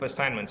the if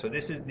assignment. So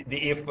this is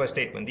the if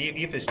statement. The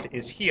if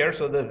is here,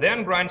 so the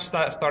then branch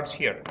starts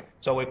here.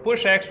 So we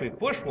push x, we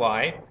push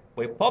y,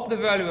 we pop the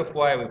value of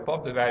y, we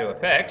pop the value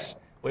of x,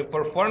 we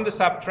perform the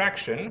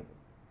subtraction,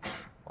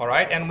 all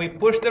right, and we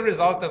push the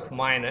result of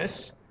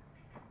minus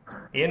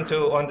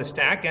on the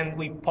stack, and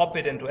we pop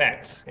it into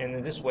x. And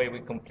in this way, we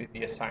complete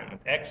the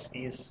assignment. X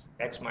is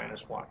x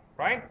minus y,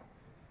 right?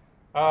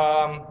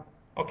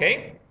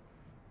 Okay.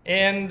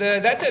 And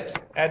that's it.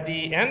 At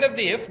the end of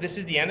the if, this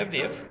is the end of the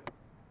if,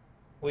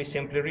 we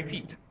simply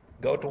repeat.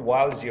 Go to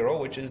while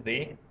 0, which is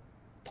the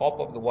top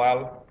of the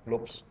while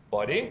loop's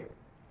body.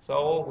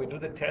 So we do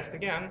the test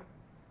again.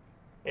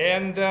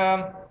 And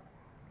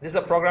this is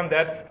a program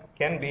that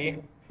can be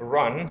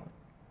run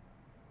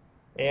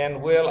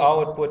and will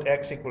output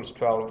x equals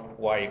 12,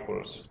 y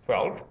equals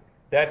 12.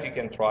 That you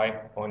can try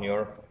on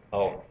your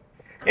own.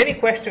 Any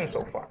questions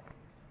so far?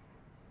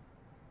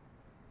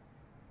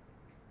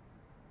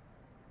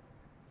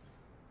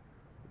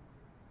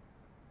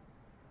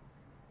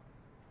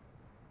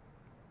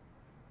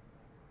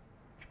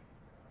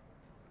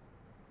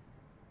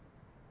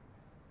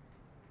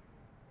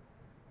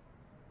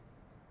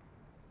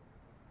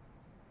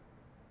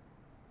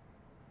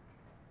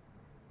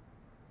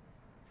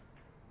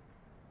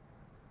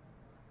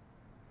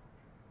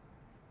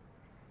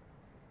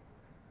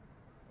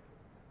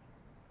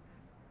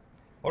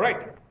 All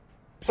right,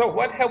 so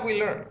what have we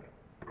learned?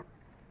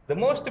 The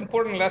most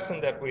important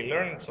lesson that we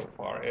learned so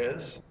far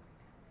is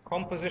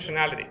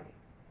compositionality.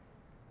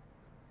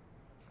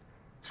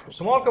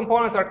 Small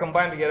components are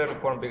combined together to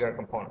form bigger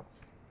components,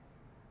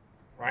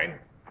 right?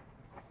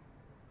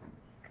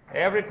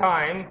 Every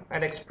time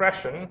an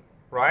expression,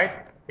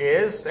 right,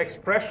 is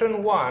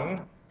expression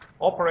 1,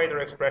 operator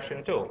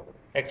expression 2.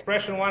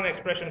 Expression 1 and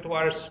expression 2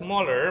 are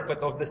smaller but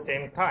of the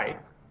same type.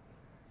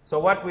 So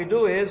what we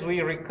do is we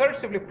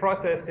recursively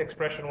process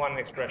expression 1 and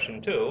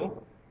expression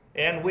 2,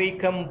 and we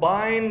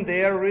combine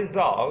their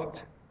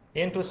result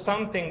into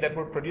something that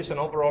will produce an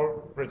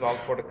overall result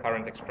for the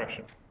current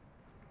expression.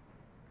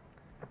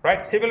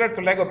 Right? Similar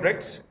to Lego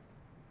bricks.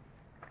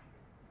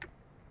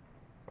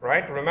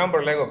 Right?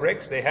 Remember Lego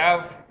bricks, they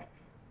have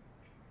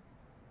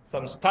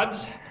some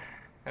studs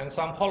and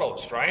some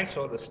hollows, right?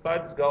 So the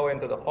studs go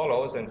into the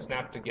hollows and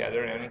snap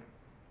together, and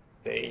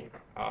they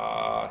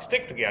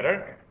stick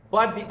together.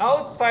 But the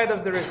outside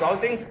of the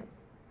resulting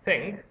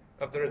thing,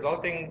 of the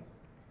resulting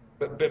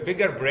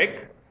bigger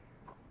brick,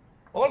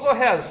 also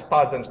has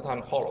studs and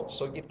hollows.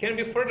 So it can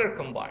be further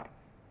combined.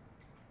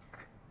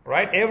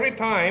 Right? Every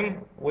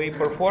time we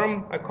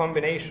perform a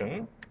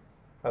combination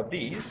of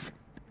these,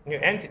 new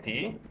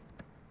entity,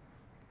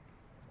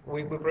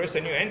 we produce a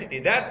new entity.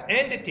 That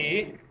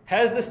entity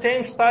has the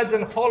same studs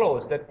and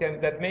hollows that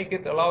make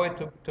it allow it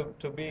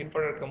to be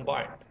further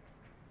combined.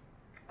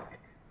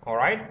 All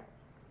right?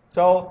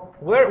 So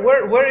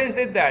where is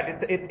it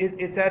that?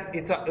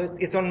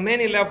 It's on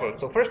many levels.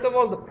 So first of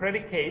all, the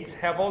predicates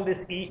have all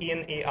this E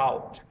in, E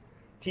out,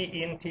 T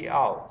in, T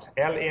out,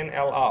 L in,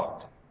 L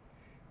out.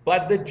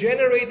 But the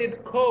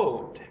generated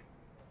code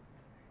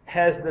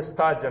has the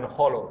studs and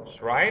hollows,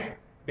 right?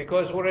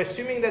 Because we're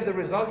assuming that the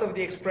result of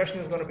the expression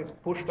is going to be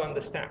pushed on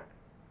the stack.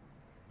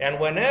 And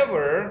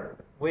whenever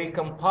we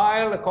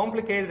compile a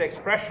complicated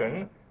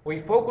expression,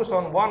 we focus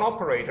on one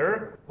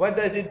operator. What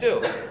does it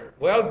do?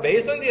 Well,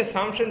 based on the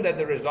assumption that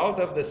the result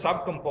of the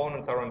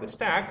subcomponents are on the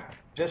stack,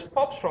 just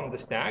pops from the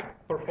stack,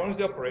 performs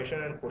the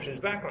operation, and pushes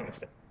back on the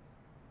stack.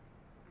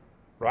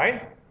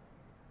 Right?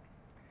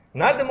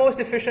 Not the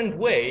most efficient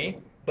way,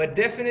 but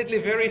definitely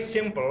very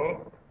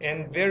simple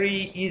and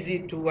very easy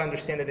to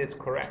understand that it's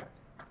correct.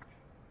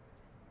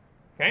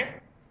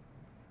 Okay?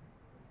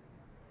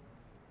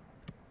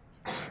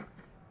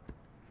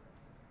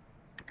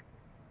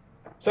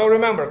 So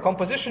remember,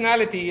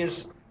 compositionality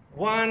is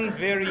one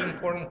very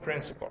important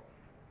principle.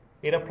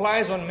 It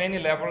applies on many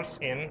levels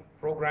in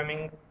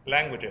programming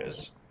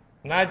languages,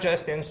 not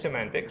just in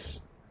semantics.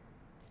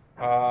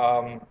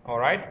 All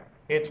right?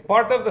 It's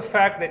part of the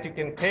fact that you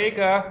can take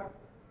a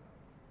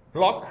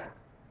block,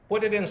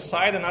 put it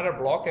inside another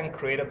block, and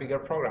create a bigger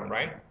program,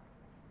 right?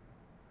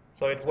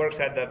 So it works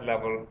at that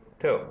level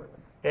too.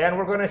 And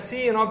we're going to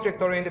see in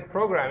object-oriented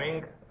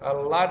programming a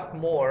lot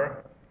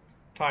more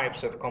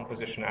types of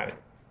compositionality.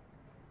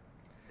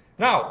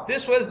 Now,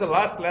 this was the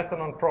last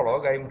lesson on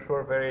Prolog. I'm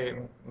sure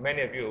very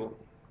many of you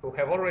who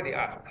have already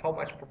asked, how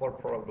much more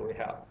Prolog do we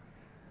have?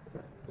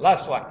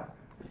 Last one.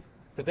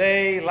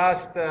 Today,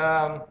 last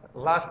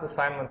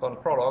assignment on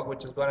Prolog,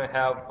 which is going to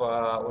have,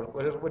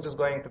 which is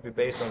going to be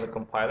based on the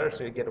compiler,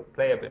 so you get to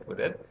play a bit with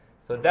it.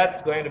 So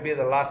that's going to be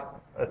the last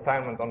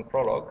assignment on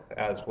Prolog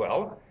as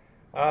well.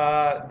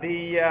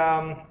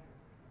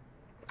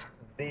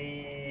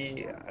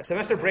 The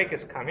semester break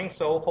is coming,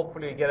 so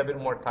hopefully you get a bit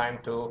more time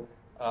to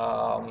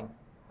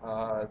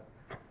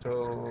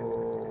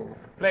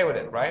play with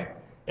it, right?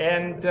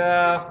 And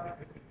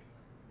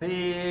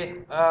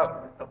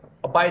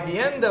by the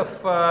end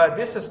of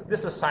this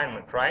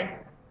assignment, right,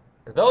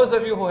 those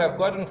of you who have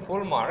gotten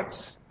full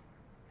marks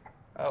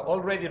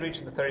already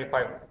reached the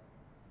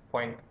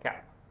 35-point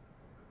cap.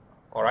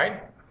 All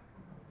right?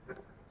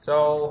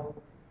 So,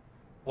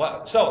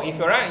 so if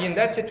you're in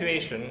that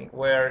situation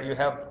where you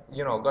have,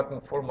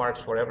 gotten full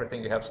marks for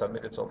everything you have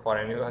submitted so far,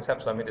 and you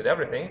have submitted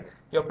everything,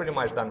 you're pretty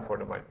much done for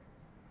the month.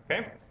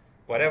 Okay?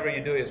 Whatever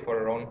you do is for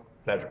your own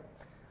pleasure.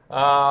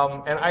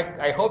 And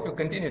I hope you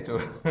continue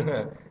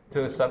to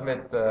to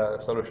submit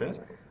solutions.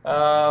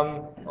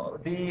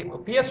 The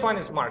PS1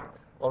 is marked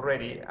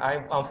already.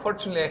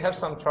 Unfortunately, I have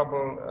some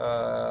trouble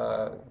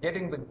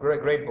getting the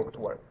grade book to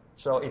work.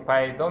 So if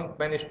I don't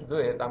manage to do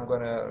it, I'm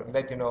going to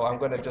let you know. I'm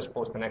going to just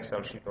post an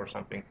Excel sheet or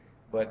something.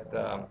 But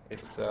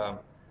it's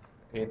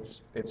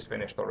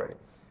finished already.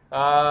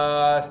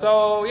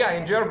 So yeah,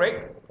 in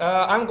jailbreak,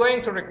 I'm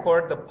going to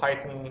record the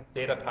Python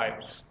data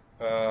types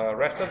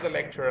rest of the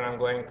lecture, and I'm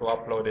going to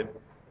upload it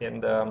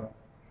in the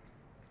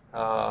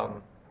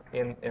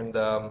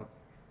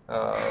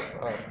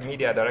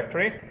media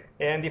directory.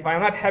 And if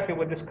I'm not happy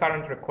with this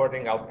current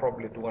recording, I'll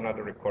probably do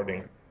another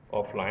recording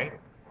offline.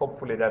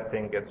 Hopefully that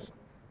thing gets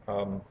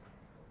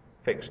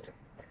fixed.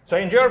 So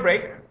in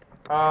jailbreak,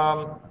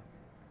 well,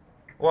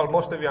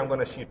 most of you I'm going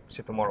to see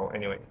tomorrow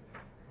anyway.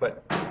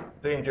 But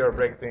doing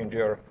jailbreak, doing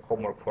your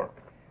homework for.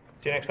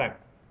 See you next time.